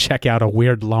wife check out a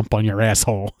weird lump on your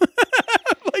asshole.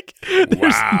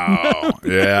 Wow.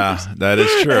 Yeah, that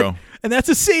is true. And that's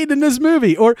a scene in this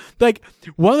movie. Or like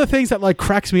one of the things that like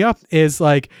cracks me up is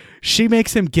like she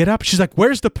makes him get up. She's like,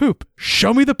 "Where's the poop?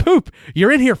 Show me the poop.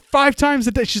 You're in here 5 times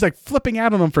a day." She's like flipping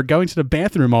out on him for going to the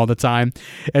bathroom all the time.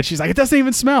 And she's like, "It doesn't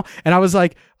even smell." And I was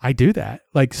like, I do that.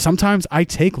 Like sometimes I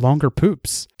take longer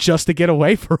poops just to get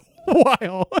away for a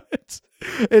while.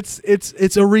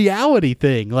 It's a reality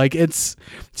thing. Like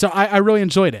so I really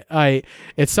enjoyed it.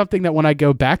 It's something that when I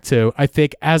go back to, I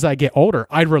think as I get older,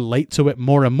 I relate to it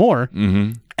more and more.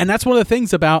 Mm-hmm. And that's one of the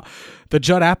things about the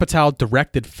Judd Apatow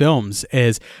directed films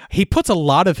is he puts a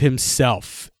lot of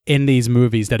himself in these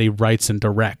movies that he writes and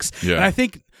directs. Yeah. And I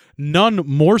think none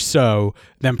more so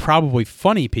than probably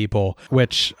Funny People,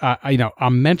 which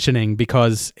I'm mentioning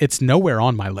because it's nowhere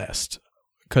on my list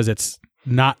because it's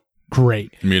not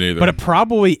great. Me neither. But it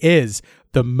probably is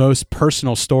the most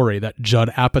personal story that Judd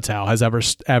Apatow has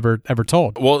ever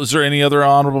told. Well, is there any other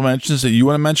honorable mentions that you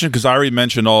want to mention? Because I already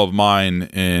mentioned all of mine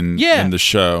in the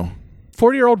show.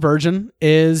 40-Year-Old Virgin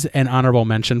is an honorable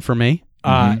mention for me.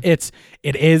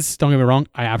 It is, don't get me wrong,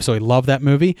 I absolutely love that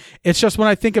movie. It's just when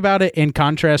I think about it in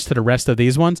contrast to the rest of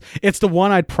these ones, it's the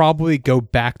one I'd probably go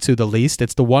back to the least.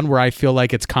 It's the one where I feel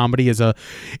like its comedy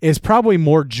is probably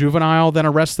more juvenile than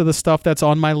the rest of the stuff that's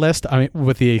on my list. I mean,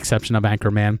 with the exception of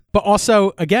Anchorman. But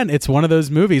also, again, it's one of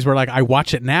those movies where like I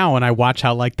watch it now and I watch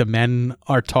how like the men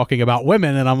are talking about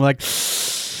women and I'm like,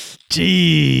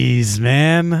 geez,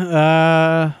 man.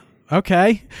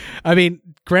 Okay. I mean,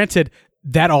 granted,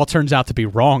 that all turns out to be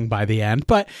wrong by the end,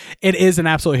 but it is an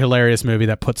absolutely hilarious movie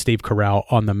that puts Steve Carell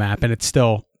on the map, and it's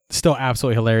still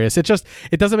absolutely hilarious. It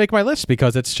doesn't make my list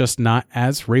because it's just not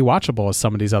as rewatchable as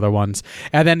some of these other ones.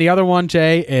 And then the other one,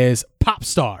 Jay, is Pop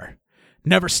Star.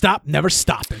 Never Stop, Never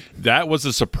Stopping. That was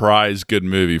a surprise good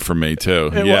movie for me too.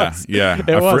 It was. Yeah.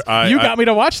 It was. You got me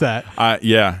to watch that.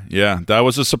 Yeah. That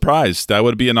was a surprise. That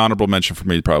would be an honorable mention for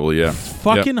me probably, yeah.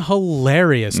 Fucking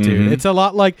hilarious, dude. Mm-hmm. It's a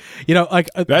lot like,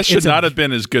 that should not have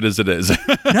been as good as it is.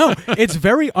 No, it's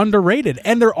very underrated.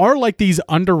 And there are like these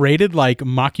underrated like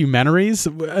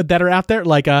mockumentaries that are out there.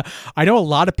 Like I know a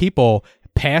lot of people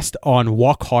passed on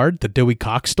Walk Hard, the Dewey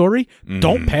Cox story.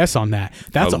 Don't pass on that.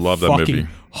 That's a fucking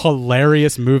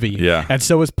hilarious movie. Yeah. And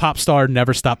so is Pop Star,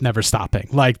 Never Stop, Never Stopping.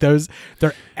 Like they're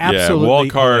absolutely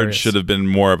Walk Hard hilarious. should have been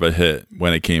more of a hit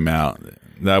when it came out.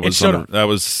 That was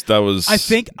I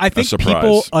think a surprise.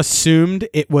 People assumed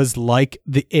it was like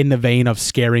in the vein of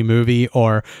Scary Movie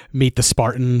or Meet the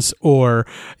Spartans or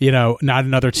Not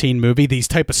Another Teen Movie, these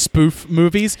type of spoof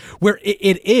movies where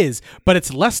it is, but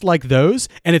it's less like those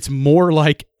and it's more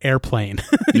like Airplane.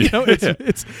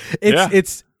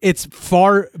 It's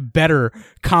far better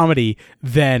comedy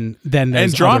than those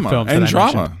and drama other films and that I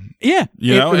drama. mentioned. Yeah,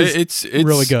 it's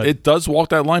really good. It does walk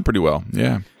that line pretty well.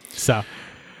 Yeah. So.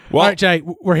 Well, all right, Jay,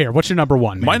 we're here. What's your number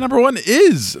one? Man? My number one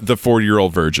is The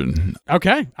 40-Year-Old Virgin.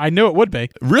 Okay. I knew it would be.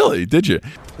 Really? Did you?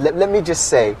 Let me just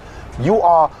say, you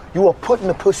are putting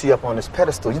the pussy up on this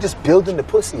pedestal. You're just building the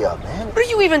pussy up, man. What are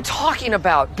you even talking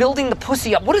about? Building the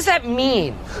pussy up? What does that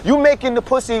mean? You making the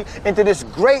pussy into this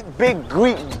great big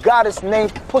Greek goddess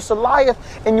named Pussaliath,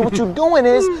 and what you're doing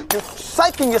is you're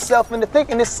psyching yourself into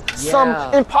thinking it's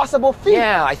some impossible feat.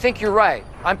 Yeah, I think you're right.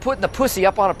 I'm putting the pussy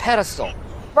up on a pedestal.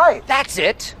 Right. That's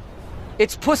it.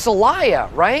 It's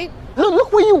Pussalia, right?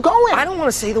 Look where you going. I don't want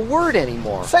to say the word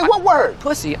anymore. Say what word?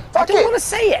 Pussy. I don't want to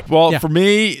say it. Well, for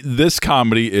me, this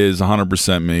comedy is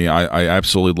 100% me. I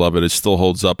absolutely love it. It still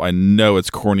holds up. I know it's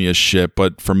corny as shit,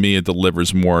 but for me, it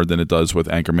delivers more than it does with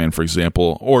Anchorman, for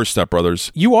example, or Step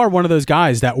Brothers. You are one of those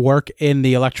guys that work in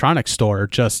the electronics store,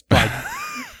 just like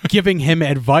giving him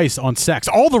advice on sex.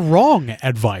 All the wrong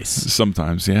advice.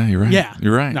 Sometimes, yeah, you're right. Yeah.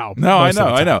 You're right. No, I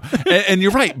know. And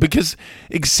you're right, because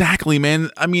exactly,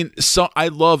 man. I mean, so I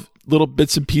love little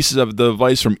bits and pieces of the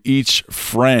advice from each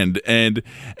friend, and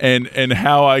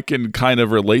how I can kind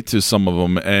of relate to some of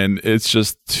them, and it's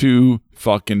just too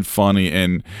fucking funny.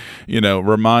 And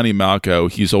Ramani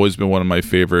Malco, he's always been one of my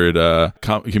favorite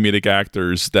comedic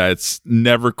actors that's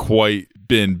never quite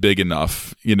been big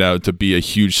enough to be a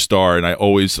huge star, and I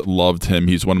always loved him.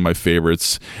 He's one of my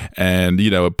favorites, and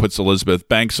it puts Elizabeth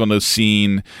Banks on the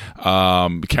scene.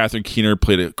 Catherine Keener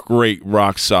played a great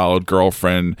rock solid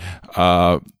girlfriend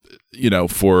for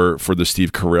the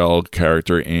Steve Carell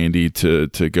character Andy to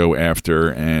go after,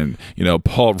 and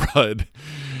Paul Rudd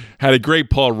had a great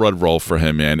Paul Rudd role for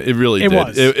him, man. It really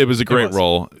did. It was a great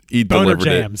role. He delivered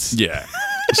it. Yeah.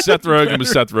 Seth Rogen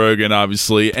was Seth Rogen,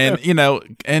 obviously, and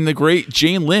and the great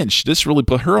Jane Lynch. This really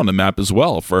put her on the map as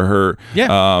well for her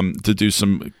to do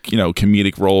some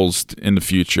comedic roles in the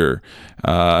future.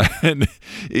 And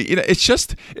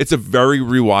it's a very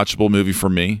rewatchable movie for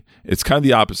me. It's kind of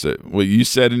the opposite. What you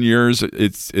said in yours,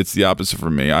 it's the opposite for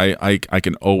me. I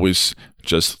can always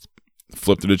just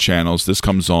flip through the channels. This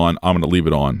comes on, I'm going to leave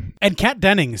it on. And Kat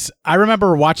Dennings, I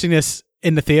remember watching this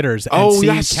in the theaters and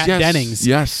seeing Kat Dennings.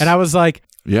 Yes. And I was like,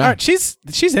 yeah, all right, she's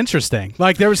interesting.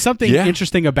 Like there was something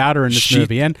interesting about her in this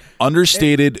movie, and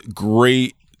understated,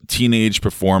 great teenage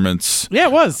performance. Yeah,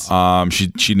 it was.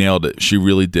 She nailed it. She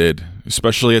really did,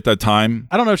 especially at that time.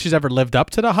 I don't know if she's ever lived up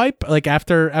to the hype. Like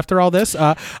after all this,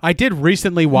 I did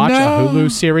recently watch a Hulu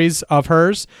series of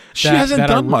hers. She hasn't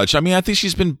done much. I mean, I think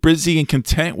she's been busy and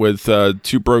content with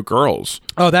Two Broke Girls.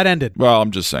 Oh, that ended. Well,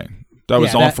 I'm just saying. That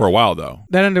was on for a while, though.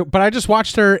 That ended, but I just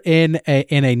watched her in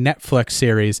a Netflix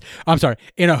series. I'm sorry,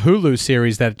 in a Hulu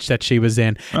series that she was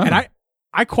in, and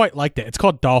I quite liked it. It's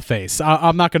called Dollface.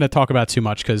 I'm not going to talk about it too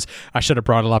much because I should have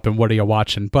brought it up in What Are You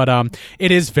Watching? But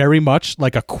it is very much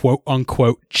like a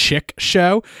quote-unquote chick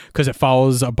show because it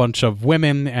follows a bunch of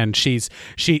women, and she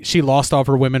lost all of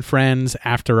her women friends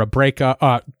after a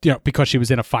breakup, because she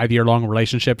was in a 5-year-long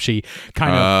relationship. She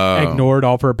kind of ignored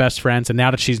all of her best friends, and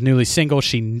now that she's newly single,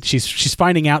 she's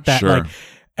finding out that like,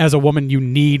 as a woman, you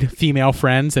need female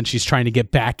friends, and she's trying to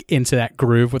get back into that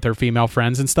groove with her female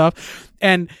friends and stuff.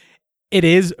 And it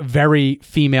is very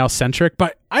female centric,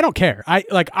 but I don't care.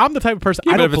 I'm the type of person.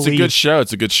 Yeah, but if it's a good show,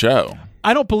 it's a good show.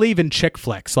 I don't believe in chick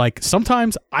flicks. Like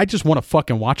sometimes I just want to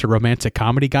fucking watch a romantic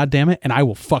comedy, goddammit, and I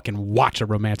will fucking watch a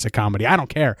romantic comedy. I don't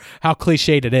care how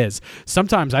cliched it is.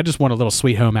 Sometimes I just want a little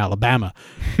Sweet Home Alabama.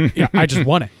 I just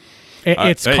want it.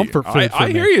 It's comfort food for me. I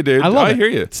hear you, dude. I hear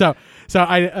you.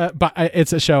 But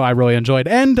it's a show I really enjoyed,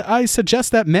 and I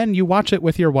suggest that men, you watch it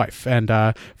with your wife and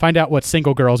find out what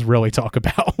single girls really talk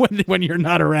about when you're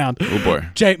not around. Oh boy,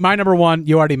 Jay, my number one.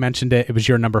 You already mentioned it. It was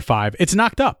your number 5. It's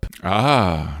Knocked Up.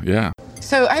 Ah, yeah.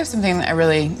 So I have something that I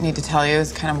really need to tell you.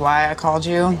 Is kind of why I called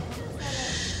you.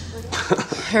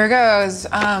 Here goes.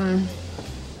 I'm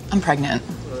pregnant.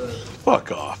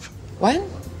 Fuck off. What?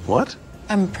 What?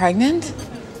 I'm pregnant.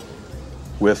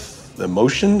 With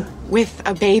emotion? With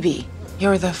a baby.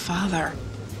 You're the father.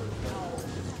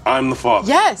 I'm the father?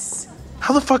 Yes.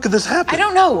 How the fuck did this happen? I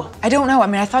don't know. I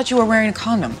mean, I thought you were wearing a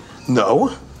condom. No.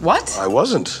 What? I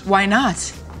wasn't. Why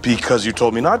not? Because you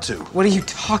told me not to. What are you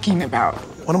talking about?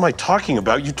 What am I talking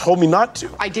about? You told me not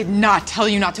to. I did not tell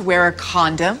you not to wear a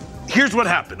condom. Here's what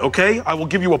happened, okay? I will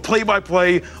give you a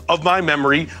play-by-play of my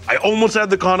memory. I almost had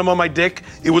the condom on my dick.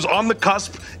 It was on the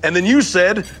cusp, and then you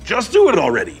said, just do it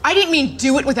already. I didn't mean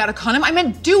do it without a condom. I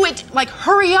meant do it, like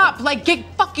hurry up, like get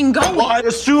fucking going. Well, I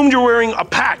assumed you're wearing a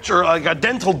patch or like a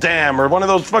dental dam or one of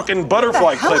those fucking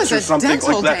butterfly clips or something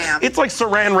like that. Dam? It's like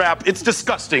saran wrap. It's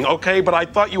disgusting, okay? But I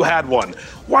thought you had one.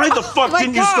 Why the fuck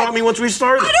didn't you stop me once we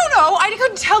started? I don't know. I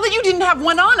couldn't tell that you didn't have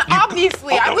one on,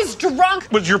 obviously. I was drunk.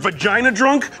 Was your vagina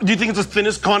drunk? Do you think it's the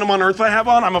thinnest condom on earth I have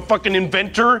on? I'm a fucking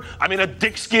inventor. I made a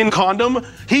dick skin condom.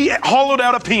 He hollowed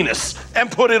out a penis and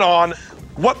put it on.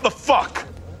 What the fuck?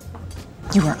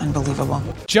 You are unbelievable.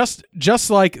 Just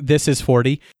like This Is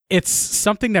 40, it's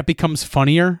something that becomes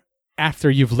funnier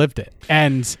after you've lived it.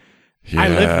 And I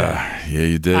lived it. Yeah,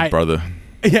 you did, brother.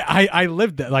 Yeah, I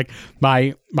lived it. Like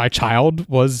my child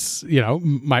was,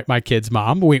 my kid's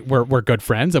mom. We're good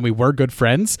friends, and we were good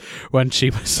friends when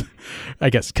she was, I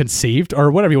guess, conceived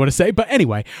or whatever you want to say. But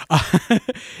anyway,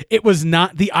 it was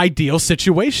not the ideal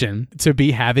situation to be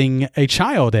having a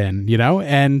child in,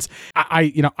 and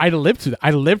I lived through that. I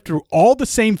lived through all the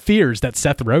same fears that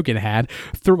Seth Rogen had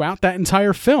throughout that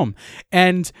entire film.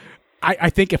 And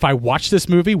I think if I watched this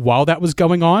movie while that was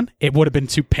going on, it would have been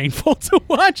too painful to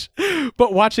watch.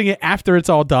 But watching it after it's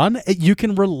all done, you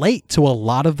can relate to a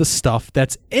lot of the stuff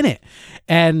that's in it.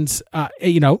 And,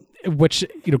 which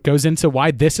goes into why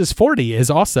This Is 40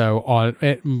 is also on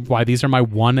why these are my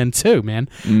 1 and 2, man.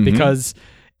 Mm-hmm. Because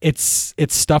it's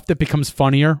stuff that becomes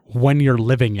funnier when you're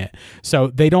living it. So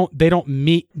they don't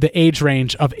meet the age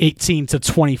range of 18 to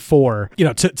 24,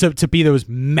 to be those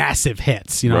massive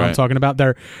hits. You know what I'm talking about?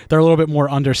 They're a little bit more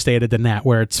understated than that,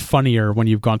 where it's funnier when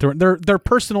you've gone through it. They're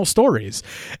personal stories,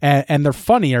 and they're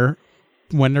funnier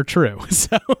when they're true.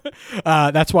 So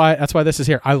that's why this is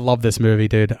here. I love this movie,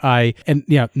 dude.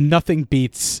 Nothing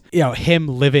beats him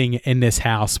living in this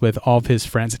house with all of his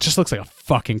friends. It just looks like a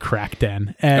fucking crack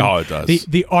den. And it does.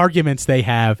 The arguments they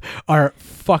have are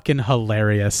fucking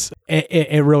hilarious.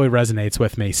 It really resonates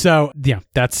with me. So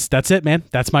that's it, man.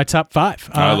 That's my top 5.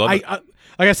 I love it.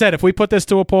 Like I said, if we put this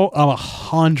to a poll, I'm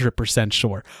 100%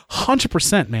 sure.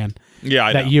 100%, man. Yeah,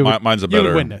 I know. Mine's a better. You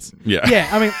would win this. Yeah. Yeah,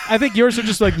 I mean, I think yours are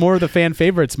just like more of the fan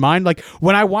favorites. Mine, like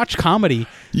when I watch comedy.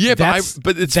 Yeah,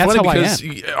 but it's funny because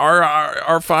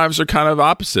our 5s are kind of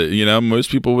opposite.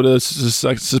 Most people would have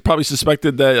probably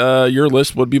suspected that your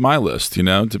list would be my list.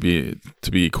 To be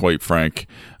quite frank.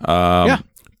 Yeah.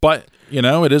 But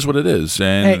it is what it is,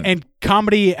 and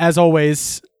comedy, as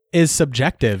always, is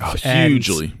subjective. Oh,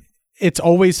 hugely. It's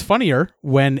always funnier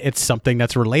when it's something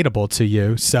that's relatable to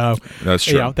you. So that's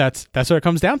true. That's what it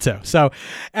comes down to. So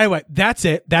anyway, that's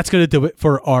it. That's going to do it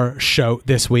for our show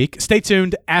this week. Stay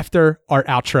tuned after our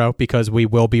outro because we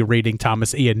will be reading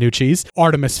Thomas Iannucci's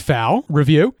Artemis Fowl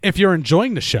review. If you're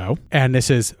enjoying the show, and this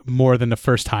is more than the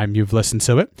first time you've listened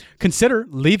to it, consider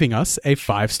leaving us a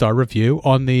 5-star review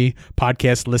on the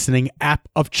podcast listening app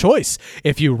of choice.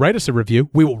 If you write us a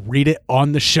review, we will read it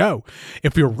on the show.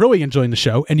 If you're really enjoying the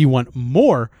show and you want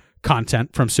more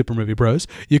content from Super Movie Bros,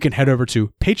 you can head over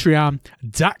to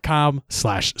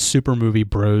patreon.com/Super Movie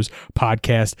Bros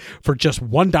podcast. For just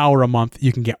 $1 a month,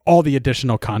 you can get all the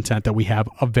additional content that we have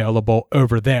available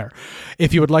over there.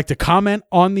 If you would like to comment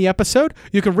on the episode,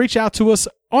 you can reach out to us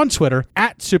on Twitter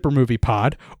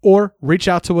 @SuperMoviePod or reach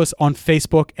out to us on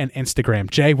Facebook and Instagram.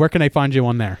 Jay, where can they find you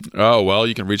on there? Oh, well,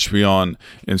 you can reach me on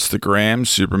Instagram,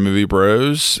 Super Movie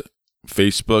Bros,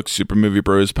 Facebook, Super Movie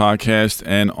Bros Podcast,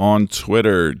 and on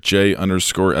Twitter,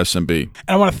 J_SMB. And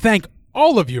I want to thank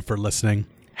all of you for listening.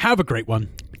 Have a great one.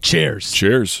 Cheers.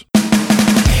 Cheers.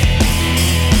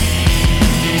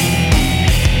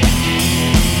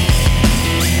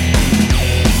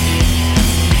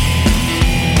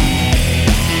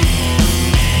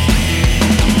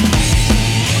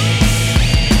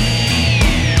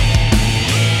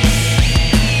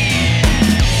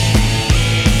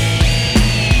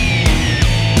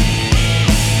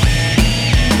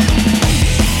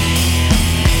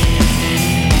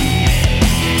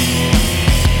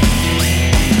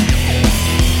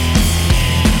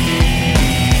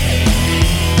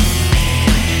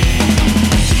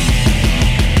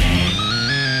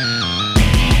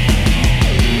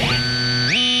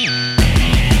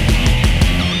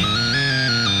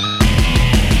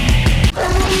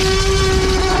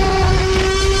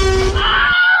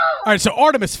 All right, so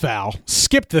Artemis Fowl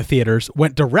skipped the theaters,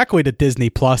 went directly to Disney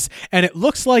Plus, and it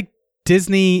looks like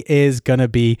Disney is going to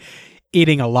be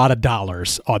eating a lot of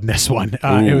dollars on this one.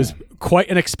 It was quite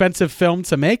an expensive film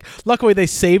to make. Luckily, they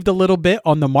saved a little bit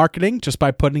on the marketing just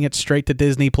by putting it straight to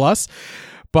Disney Plus.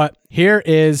 But here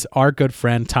is our good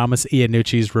friend Thomas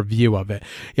Iannucci's review of it.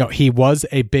 He was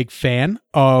a big fan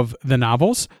of the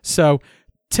novels, so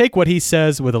take what he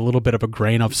says with a little bit of a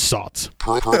grain of salt.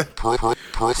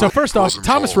 So first off,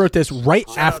 Thomas wrote this right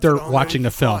after watching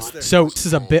the film. So this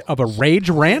is a bit of a rage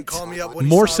rant,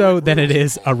 more so than it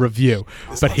is a review.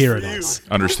 But here it is.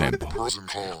 Understandable.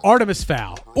 Artemis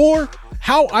Fowl, or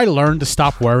How I Learned to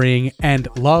Stop Worrying and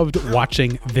Loved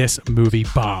Watching This Movie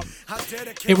Bomb.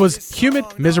 It was humid,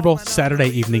 miserable Saturday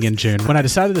evening in June when I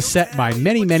decided to set my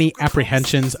many, many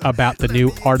apprehensions about the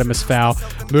new Artemis Fowl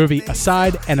movie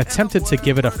aside and attempted to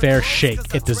give it a fair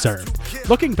shake it deserved.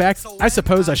 Looking back, I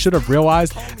suppose I should have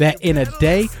realized that in a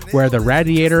day where the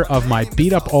radiator of my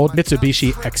beat-up old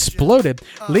Mitsubishi exploded,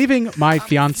 leaving my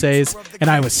fiancés, and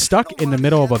I was stuck in the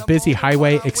middle of a busy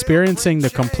highway experiencing the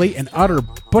complete and utter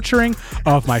butchering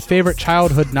of my favorite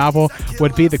childhood novel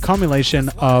would be the culmination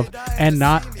of, and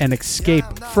not an escape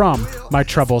from, my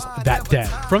troubles that day.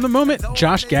 From the moment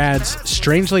Josh Gad's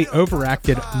strangely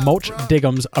overacted Mulch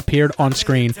Diggums appeared on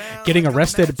screen, getting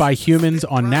arrested by humans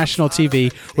on national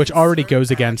TV, which already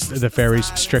goes against the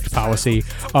fairy's strict policy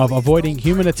of avoiding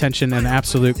human attention, an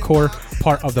absolute core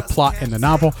part of the plot in the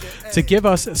novel, to give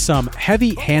us some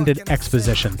heavy-handed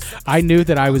exposition. I knew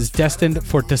that I was destined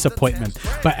for disappointment,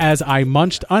 but as I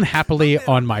munched unhappily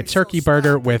on my turkey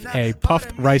burger with a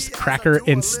puffed rice cracker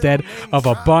instead of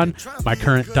a bun, on, my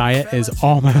current diet is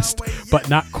almost, but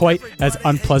not quite as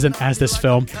unpleasant as this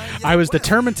film. I was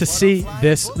determined to see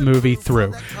this movie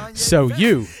through. So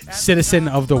you, citizen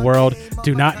of the world,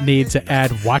 do not need to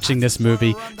add watching this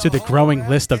movie to the growing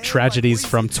list of tragedies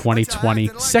from 2020.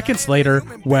 Seconds later,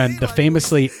 when the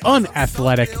famously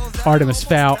unathletic Artemis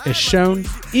Fowl is shown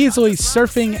easily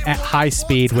surfing at high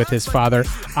speed with his father,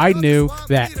 I knew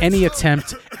that any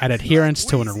attempt at adherence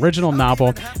to an original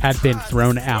novel had been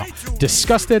thrown out.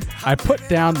 Disgusted, I put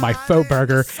down my faux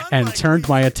burger and turned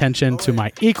my attention to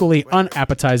my equally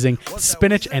unappetizing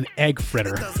spinach and egg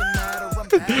fritter,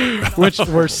 which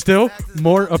were still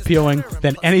more appealing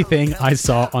than anything I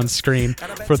saw on screen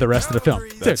for the rest of the film.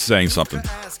 That's saying something.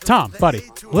 Tom, buddy,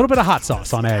 a little bit of hot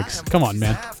sauce on eggs. Come on,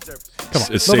 man. Come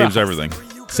on. It saves everything.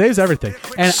 Saves everything.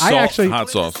 And Salt, hot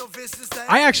sauce.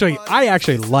 I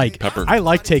actually like pepper. I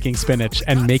like taking spinach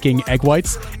and making egg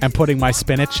whites and putting my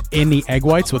spinach in the egg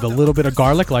whites with a little bit of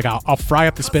garlic. Like I'll fry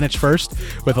up the spinach first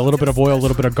with a little bit of oil, a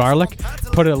little bit of garlic,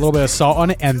 put a little bit of salt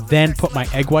on it, and then put my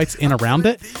egg whites in around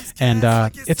it. And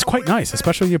it's quite nice,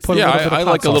 especially when you put a little bit of hot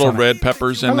like a sauce little on red it.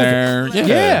 peppers in there.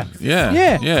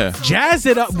 Yeah. Jazz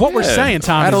it up. What we're saying,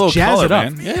 Tom, Add a is little jazz color, it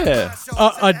up. man. Yeah.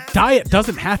 A diet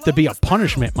doesn't have to be a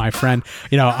punishment, my friend.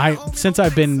 You know, since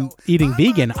I've been eating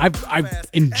vegan, I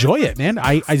enjoy it, man.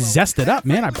 I zest it up,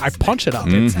 man. I punch it up.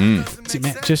 See,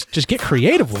 man, just get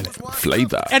creative with it.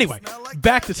 Flavor. Anyway,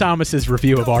 back to Thomas's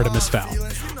review of Artemis Fowl.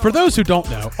 For those who don't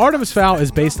know, Artemis Fowl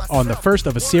is based on the first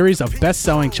of a series of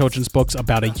best-selling children's books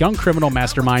about a young criminal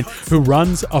mastermind who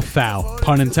runs afoul,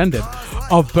 pun intended,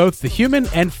 of both the human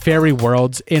and fairy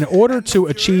worlds in order to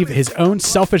achieve his own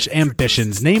selfish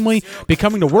ambitions, namely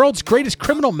becoming the world's greatest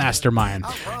criminal mastermind.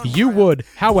 You would,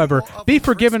 however, be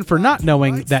forgiven for not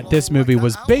knowing that this movie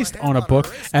was based on a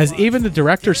book, as even the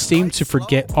director seemed to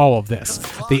forget all of this.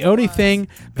 The only thing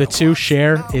the two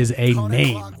share is a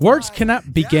name. Words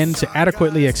cannot begin to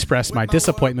adequately express my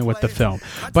disappointment with the film,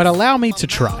 but allow me to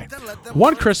try.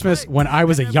 One Christmas, when I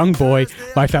was a young boy,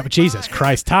 my family... Jesus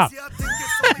Christ, Tom.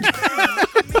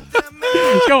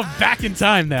 He's going back in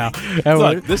time now.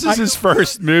 Look, this is his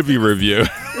first movie review.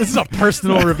 This is a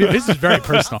personal review. This is very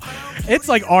personal. It's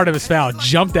like Artemis Fowl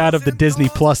jumped out of the Disney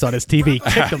Plus on his TV,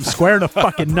 kicked him square in the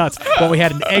fucking nuts while we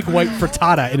had an egg white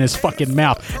frittata in his fucking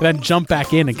mouth, and then jumped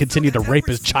back in and continued to rape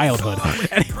his childhood.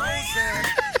 Anyway.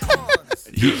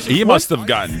 He must have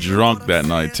gotten drunk that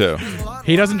night, too.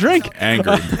 He doesn't drink.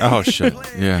 Angry. Oh, shit.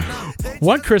 Yeah.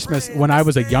 One Christmas, when I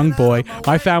was a young boy,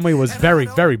 my family was very,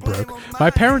 very broke.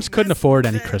 My parents couldn't afford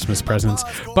any Christmas presents,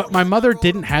 but my mother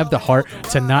didn't have the heart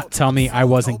to not tell me I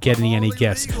wasn't getting any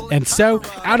gifts. And so,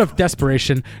 out of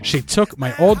desperation, she took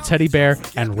my old teddy bear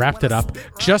and wrapped it up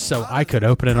just so I could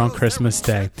open it on Christmas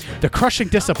Day. The crushing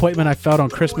disappointment I felt on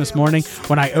Christmas morning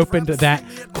when I opened that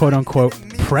quote-unquote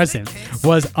present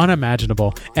was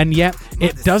unimaginable, and yet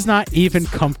it does not even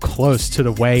come close to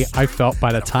the way I felt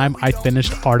by the time I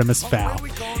finished Artemis Fowl.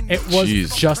 It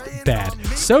was just bad.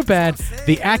 So bad,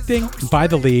 the acting by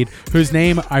the lead, whose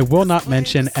name I will not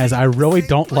mention as I really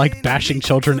don't like bashing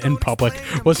children in public,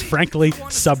 was frankly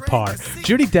subpar.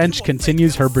 Judi Dench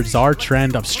continues her bizarre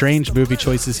trend of strange movie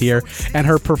choices here, and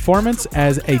her performance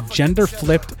as a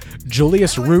gender-flipped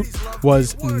Julius Root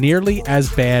was nearly as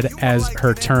bad as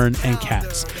her turn in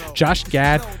Cats. Josh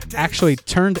Gad actually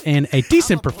turned in a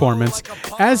decent performance,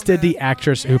 as did the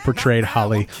actress who portrayed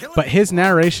Holly, but his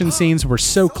narration scenes were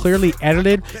so clearly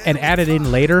edited and added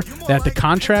in later that the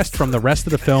contrast from the rest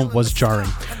of the film was jarring.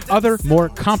 Other, more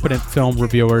competent film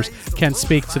reviewers can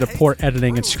speak to the poor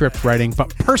editing and script writing,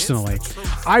 but personally,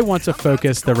 I want to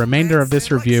focus the remainder of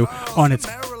this review on its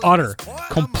utter,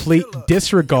 complete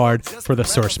disregard for the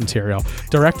source material.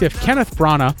 Director Kenneth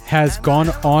Branagh has gone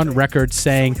on record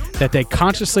saying that they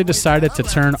consciously decided to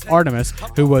turn Artemis,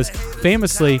 who was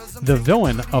famously the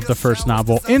villain of the first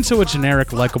novel, into a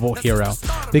generic likable hero,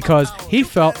 because he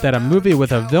felt that a movie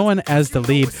with a villain as the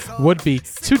lead would be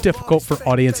too difficult for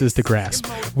audiences to grasp,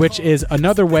 which is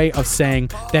another way of saying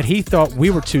that he thought we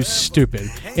were too stupid.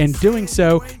 In doing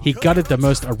so, he gutted the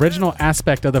most original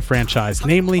aspect of the franchise,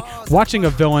 namely watching a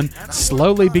villain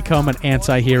slowly become an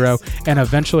anti-hero and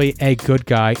eventually a good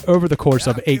guy over the course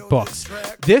of 8 books.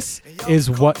 This is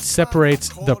what separates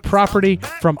the property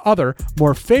from other,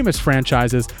 more famous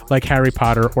franchises like Harry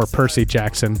Potter or Percy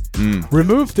Jackson.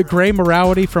 Remove the gray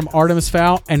morality from Artemis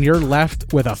Fowl and you're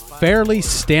left with a fairly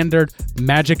standard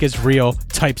magic is real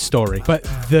type story. But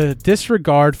the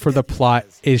disregard for the plot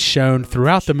is shown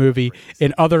throughout the movie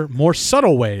in other, more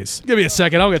subtle ways. Give me a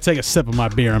second, I'm going to take a sip of my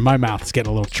beer and my mouth is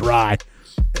getting a little dry.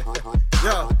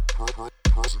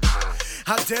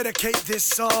 I dedicate this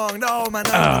song. No, man.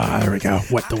 There we go.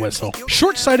 Wet the whistle.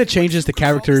 Short-sighted changes to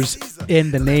characters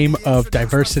in the name of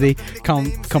diversity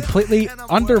completely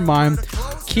undermine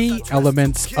key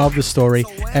elements of the story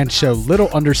and show little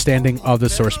understanding of the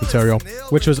source material,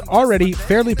 which was already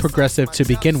fairly progressive to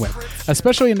begin with,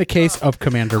 especially in the case of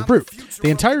Commander Root. The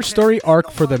entire story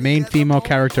arc for the main female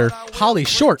character, Holly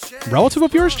Short, relative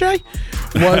of yours, Jay,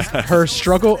 was her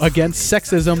struggle against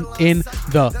sexism in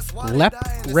the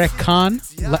Leprechaun.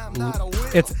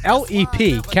 It's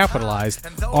L-E-P, capitalized,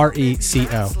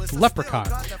 R-E-C-O. Leprechaun,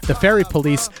 the fairy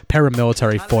police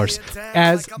paramilitary force,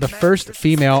 as the first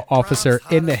female officer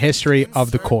in the history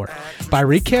of the Corps. By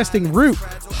recasting Root,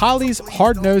 Holly's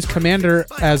hard-nosed commander,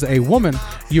 as a woman,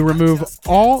 you remove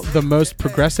all the most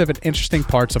progressive and interesting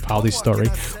parts of Holly's story,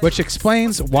 which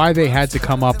explains why they had to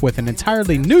come up with an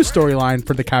entirely new storyline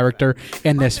for the character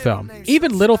in this film.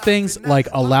 Even little things like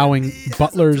allowing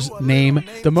Butler's name,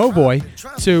 the Mo-Boy,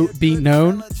 to be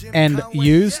known and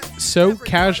used so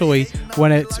casually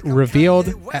when its reveal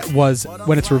was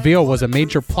a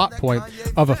major plot point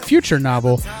of a future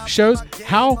novel shows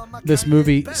how this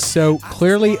movie, so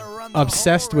clearly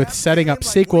obsessed with setting up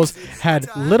sequels,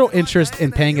 had little interest in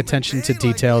paying attention to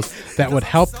details that would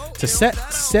help to set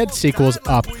said sequels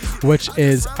up, which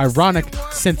is ironic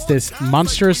since this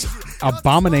monstrous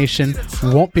abomination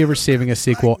won't be receiving a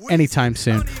sequel anytime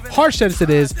soon. Harsh as it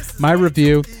is, my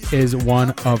review is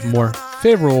one of more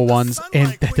favorable ones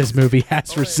that this movie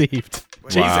has received.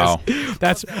 Wow.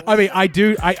 Jesus.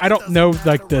 I don't know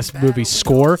like this movie's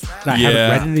score, and I haven't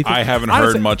read anything. I haven't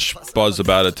heard much buzz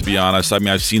about it, to be honest. I mean,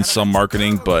 I've seen some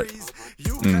marketing, but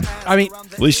I mean,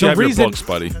 at least you have your books,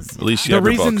 buddy. At least you have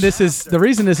your books. The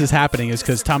reason this is happening is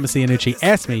because Thomas Iannucci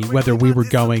asked me whether we were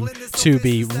going to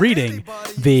be reading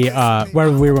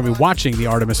whether we were going to be watching the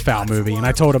Artemis Fowl movie, and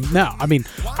I told him no. I mean,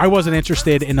 I wasn't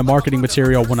interested in the marketing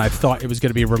material when I thought it was going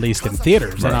to be released in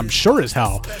theaters, and I'm sure as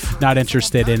hell not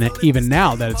interested in it even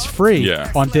now that it's free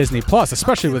on Disney Plus,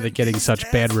 especially with it getting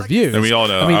such bad reviews. And we all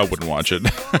know I wouldn't watch it.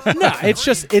 No,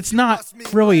 it's not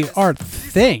really our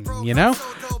thing, you know?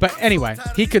 But anyway,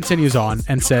 he continues on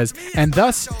and says, and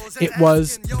thus it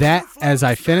was that as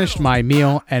I finished my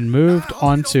meal and moved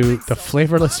on to the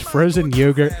flavorless frozen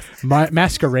yogurt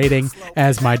masquerading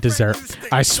as my dessert,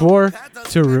 I swore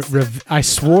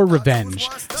revenge.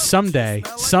 Someday,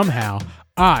 somehow,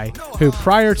 I, who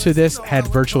prior to this had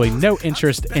virtually no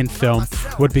interest in film,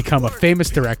 would become a famous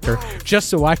director just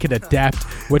so I could adapt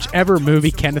whichever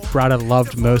movie Kenneth Branagh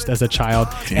loved most as a child,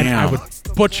 and I would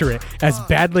butcher it as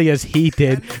badly as he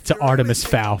did to Artemis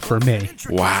Fowl for me.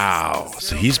 Wow.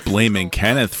 So he's blaming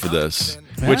Kenneth for this.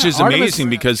 Which is amazing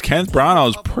because Kenneth Branagh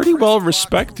is pretty well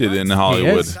respected in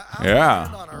Hollywood. Yeah.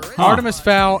 Huh. Artemis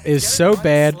Fowl is so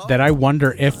bad that I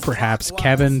wonder if perhaps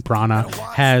Kevin Branagh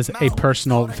has a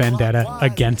personal vendetta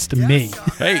against me.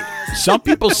 Hey, some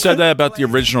people said that about the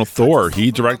original Thor.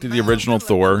 He directed the original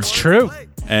Thor. It's true.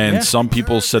 And some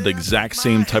people said the exact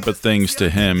same type of things to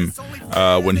him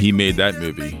when he made that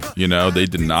movie. You know, they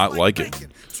did not like it.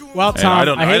 Well, Tom,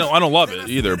 I don't love it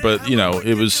either, but you know,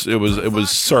 it was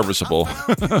serviceable.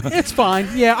 It's fine.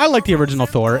 Yeah, I like the original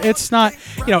Thor. It's not,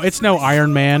 it's no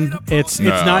Iron Man. It's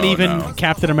not even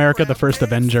Captain America: The First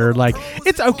Avenger. Like,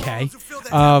 it's okay.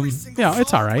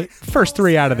 It's all right. First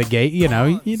three out of the gate.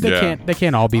 They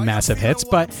can't all be massive hits.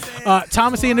 But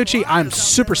Thomas Iannucci, I'm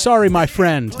super sorry, my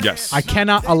friend. Yes, I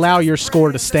cannot allow your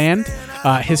score to stand.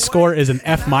 His score is an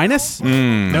F-.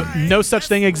 No such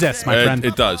thing exists, my friend.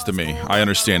 It does to me. I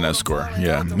understand that score.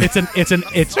 Yeah,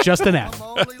 it's just an F.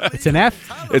 It's an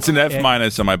F. It's an F-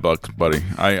 in my book, buddy.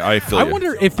 I feel you. I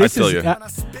wonder if this is.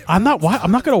 I'm not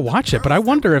going to watch it, but I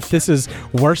wonder if this is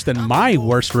worse than my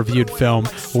worst reviewed film,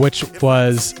 which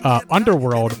was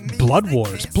Underworld: Blood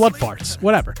Wars, Blood Farts,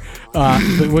 whatever,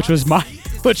 which was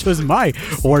my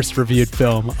worst reviewed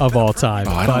film of all time.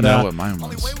 Oh, I don't know what mine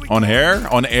was. On air.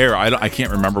 I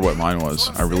can't remember what mine was.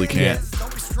 I really can't. Yeah.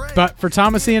 But for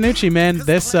Thomas Iannucci, man,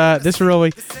 this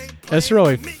really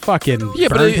fucking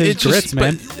burned his grits,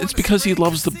 man. But it's because he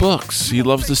loves the books. He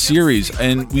loves the series.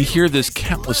 And we hear this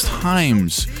countless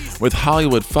times with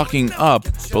Hollywood fucking up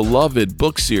beloved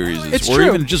book series. It's or true.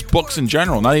 Even just books in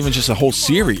general, not even just a whole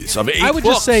series of 8 books. I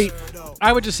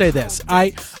would just say this.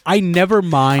 I never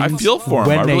mind. I feel for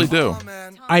him. I really do.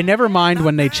 I never mind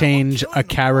when they change a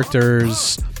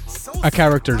character's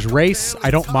race.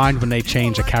 I don't mind when they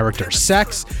change a character's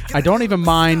sex. I don't even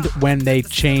mind when they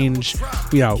change,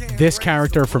 this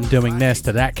character from doing this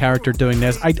to that character doing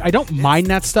this. I don't mind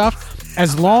that stuff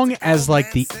as long as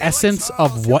like the essence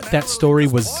of what that story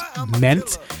was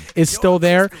meant is still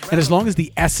there, and as long as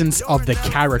the essence of the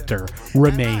character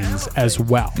remains as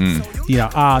well. You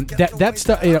know, that's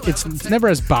the, you know, it's never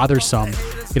as bothersome,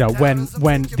 you know,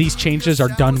 when these changes are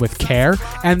done with care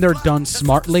and they're done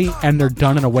smartly and they're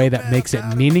done in a way that makes it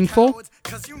meaningful.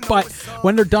 But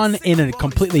when they're done in a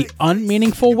completely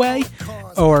unmeaningful way,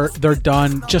 or they're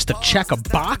done just to check a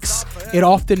box, it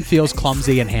often feels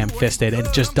clumsy and ham-fisted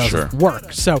and just doesn't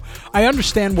work. So I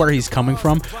understand where he's coming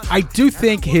from. I do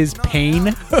think his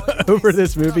pain over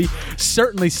this movie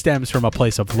certainly stems from a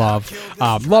place of love.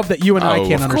 Love that you and I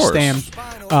can't understand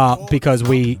because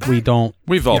we don't...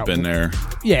 We've all been there.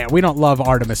 Yeah, we don't love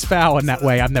Artemis Fowl in that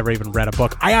way. I've never even read a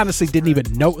book. I honestly didn't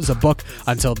even know it was a book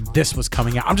until this was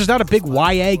coming out. I'm just not a big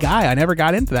YA guy. I never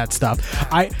got into that stuff.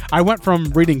 I went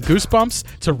from reading Goosebumps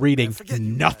to reading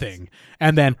nothing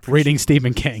and then reading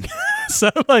Stephen King. So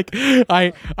like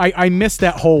I missed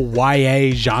that whole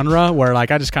YA genre where like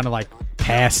I just kind of like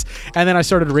pass, and then I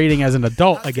started reading as an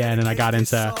adult again, and I got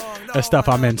into the stuff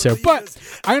I'm into. But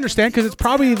I understand, because it's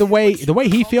probably the way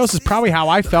he feels is probably how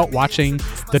I felt watching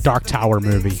the Dark Tower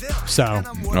movie. So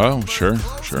sure,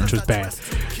 which was bad.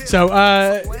 So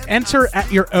enter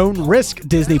at your own risk,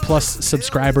 Disney Plus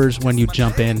subscribers, when you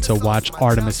jump in to watch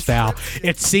Artemis Fowl.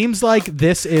 It seems like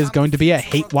this is going to be a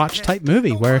hate watch type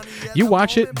movie where you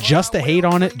watch it just to hate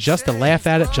on it, just to laugh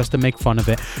at it, just to make fun of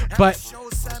it. But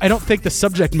I don't think the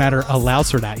subject matter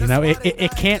allows for that. You know,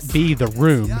 it can't be The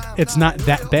Room. It's not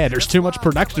that bad. There's too much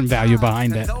production value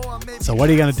behind it. So what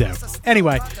are you gonna do?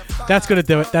 Anyway, that's gonna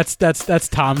do it. That's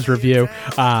Tom's review.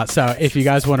 So if you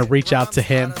guys want to reach out to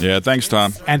him, thanks,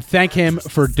 Tom, and thank him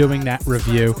for doing that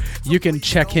review, you can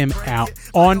check him out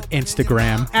on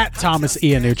Instagram at Thomas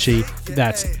Iannucci.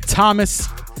 That's Thomas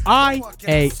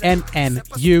IANNUCCI.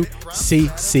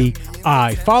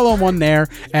 Follow him on there,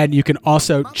 and you can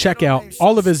also check out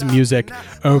all of his music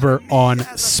over on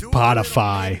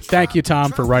Spotify. Thank you,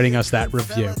 Tom, for writing us that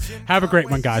review. Have a great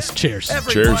one, guys. Cheers.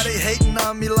 Everybody hating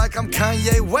on me like I'm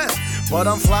Kanye West, but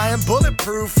I'm flying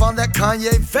bulletproof on that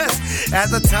Kanye vest. At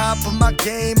the top of my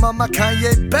game, on my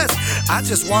Kanye best. I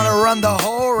just want to run the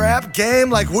whole rap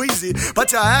game like Weezy,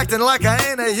 but you're acting like I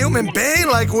ain't a human being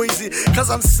like Weezy,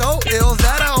 cause I'm so ill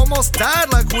that I almost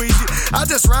died like Weezy. I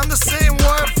just rhyme the same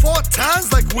word 4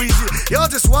 times like Weezy. Y'all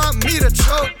just want me to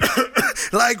choke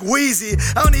like Weezy.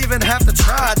 I don't even have to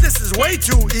try, this is way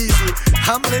too easy.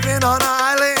 I'm living on an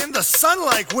island in the sun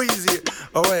like Weezy.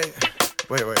 Oh wait.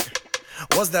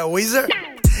 Was that Weezer?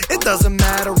 It doesn't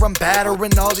matter, I'm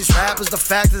battering all these rappers. The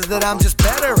fact is that I'm just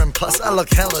better, and plus I look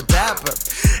hella dapper.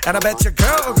 And I bet your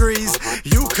girl agrees.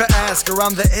 You could ask her,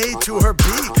 I'm the A to her B,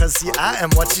 cause see, I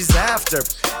am what she's after.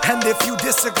 And if you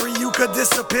disagree, you could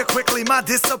disappear quickly. My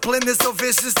discipline is so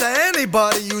vicious to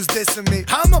anybody who's dissing me.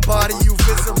 I'm a body you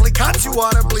visibly, caught you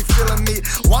audibly feeling me.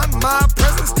 Want my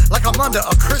presence like I'm under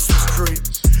a Christmas tree.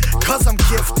 Cause I'm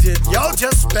gifted, y'all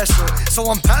just special. So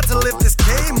I'm about to lift this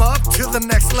game up to the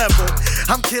next level.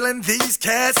 I'm killing these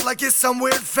cats like it's some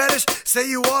weird fetish. Say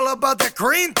you all about that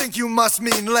green, think you must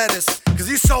mean lettuce. Cause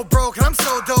you so broke and I'm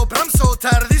so dope, and I'm so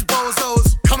tired of these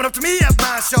bozos coming up to me at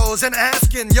my shows and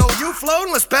asking, yo, you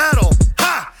floating, let's battle.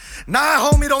 Ha! Nah,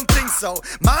 homie, don't think so.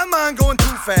 My mind going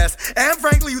too fast, and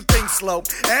frankly, you think slow,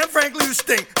 and frankly, you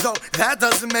stink. Though that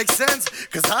doesn't make sense,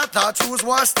 cause I thought you was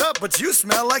washed up, but you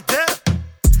smell like death.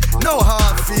 No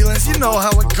hard feelings, you know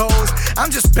how it goes. I'm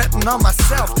just betting on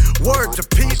myself, word to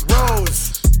Pete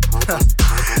Rose.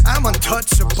 I'm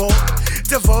untouchable,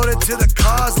 devoted to the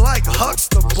cause like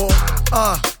Huxtable.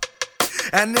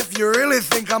 And if you really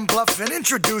think I'm bluffing,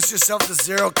 introduce yourself to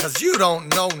Zero, cause you don't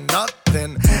know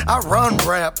nothing. I run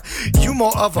rap, you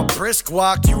more of a brisk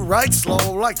walk. You write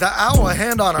slow like the hour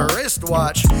hand on a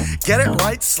wristwatch. Get it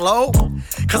right slow,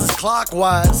 cause it's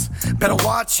clockwise. Better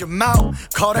watch your mouth,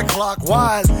 call it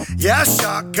clockwise. Yeah, I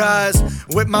shock guys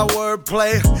with my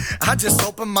wordplay. I just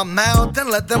open my mouth and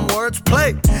let them words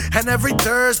play. And every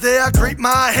Thursday I greet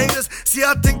my haters. See,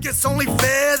 I think it's only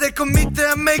fair they can meet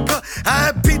their maker. I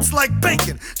had beats like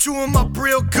bacon, chew 'em up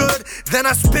real good. Then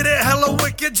I spit it hella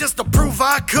wicked just to prove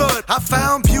I could. I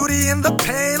found beauty in the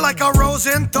pain like a rose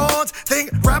in thorns. Think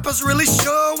rappers really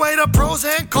sure weigh the pros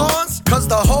and cons? Cause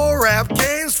the whole rap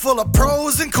game's full of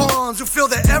pros and cons who feel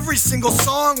that every single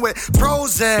song with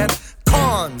pros and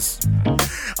cons.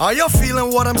 Are y'all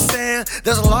feeling what I'm saying?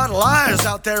 There's a lot of liars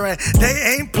out there and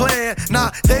they ain't playing.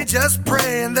 Nah, they just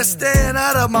praying. They're staying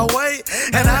out of my way,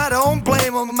 and I don't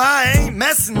blame them. I ain't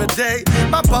messing today.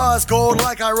 My bars gold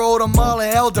like I wrote them all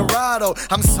in El Dorado.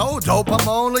 I'm so dope, I'm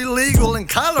only legal in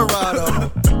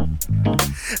Colorado.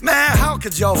 Man, how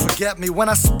could y'all forget me when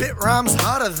I spit rhymes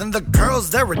hotter than the girls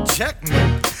that reject me?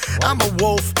 I'm a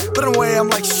wolf, but in a way I'm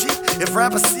like sheep. If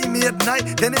rappers see me at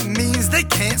night, then it means they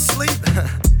can't sleep.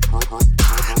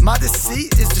 My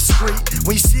deceit is discreet.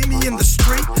 When you see me in the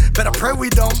street, better pray we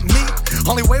don't meet.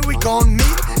 Only way we gon'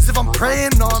 meet is if I'm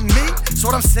praying on me. So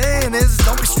what I'm saying is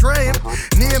don't be straying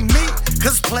near me,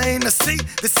 cause plain to see,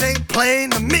 this ain't plain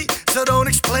to me. So don't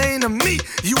explain to me,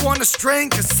 you want a strain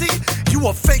conceit. You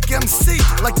a fake MC,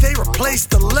 like they replaced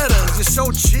the letters. You're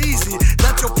so cheesy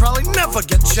that you'll probably never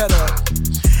get cheddar.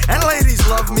 And ladies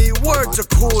love me, words are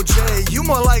cool, J. You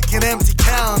more like an empty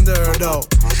calendar, though.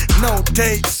 No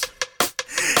dates.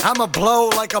 I'ma blow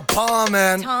like a bomb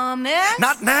and Thomas?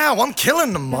 Not now, I'm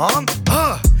killing them, Mom.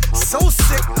 So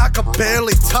sick I could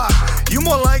barely talk. You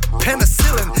more like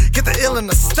penicillin, get the illin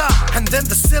to stop, and then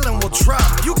the ceiling will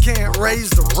drop. You can't raise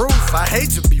the roof, I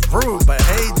hate to be rude, but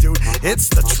hey dude, it's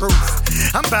the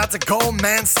truth. I'm about to go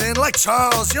Manson like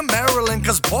Charles, you're Maryland,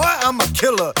 cause boy I'm a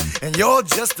killer, and you're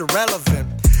just irrelevant.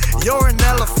 You're an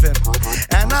elephant,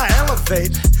 and I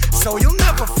elevate, so you'll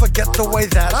never forget the way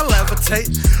that I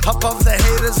levitate. Above the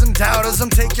haters and doubters, I'm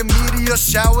taking meteor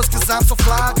showers, cause I'm so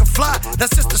fly I can fly.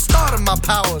 That's just the start of my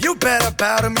power. You better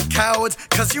bow to me, cowards,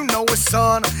 cause you know it's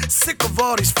on. Sick of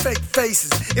all these fake faces,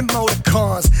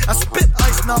 emoticons. I spit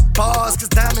ice, not bars, cause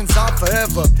diamonds are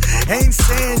forever. Ain't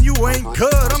saying you ain't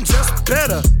good, I'm just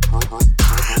better.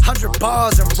 100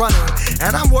 bars and running,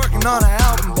 and I'm working on an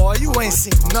album, boy, you ain't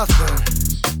seen nothing.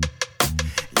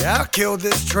 Yeah, I killed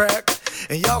this track,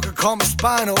 and y'all can call me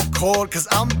Spinal Cord, cause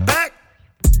I'm back.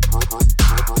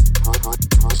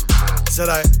 Said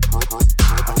I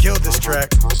killed this track,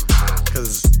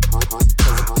 cause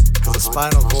the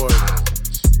spinal cord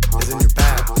is in your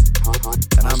back,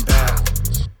 and I'm back.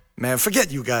 Man,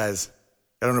 forget you guys.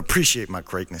 I don't appreciate my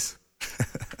greatness.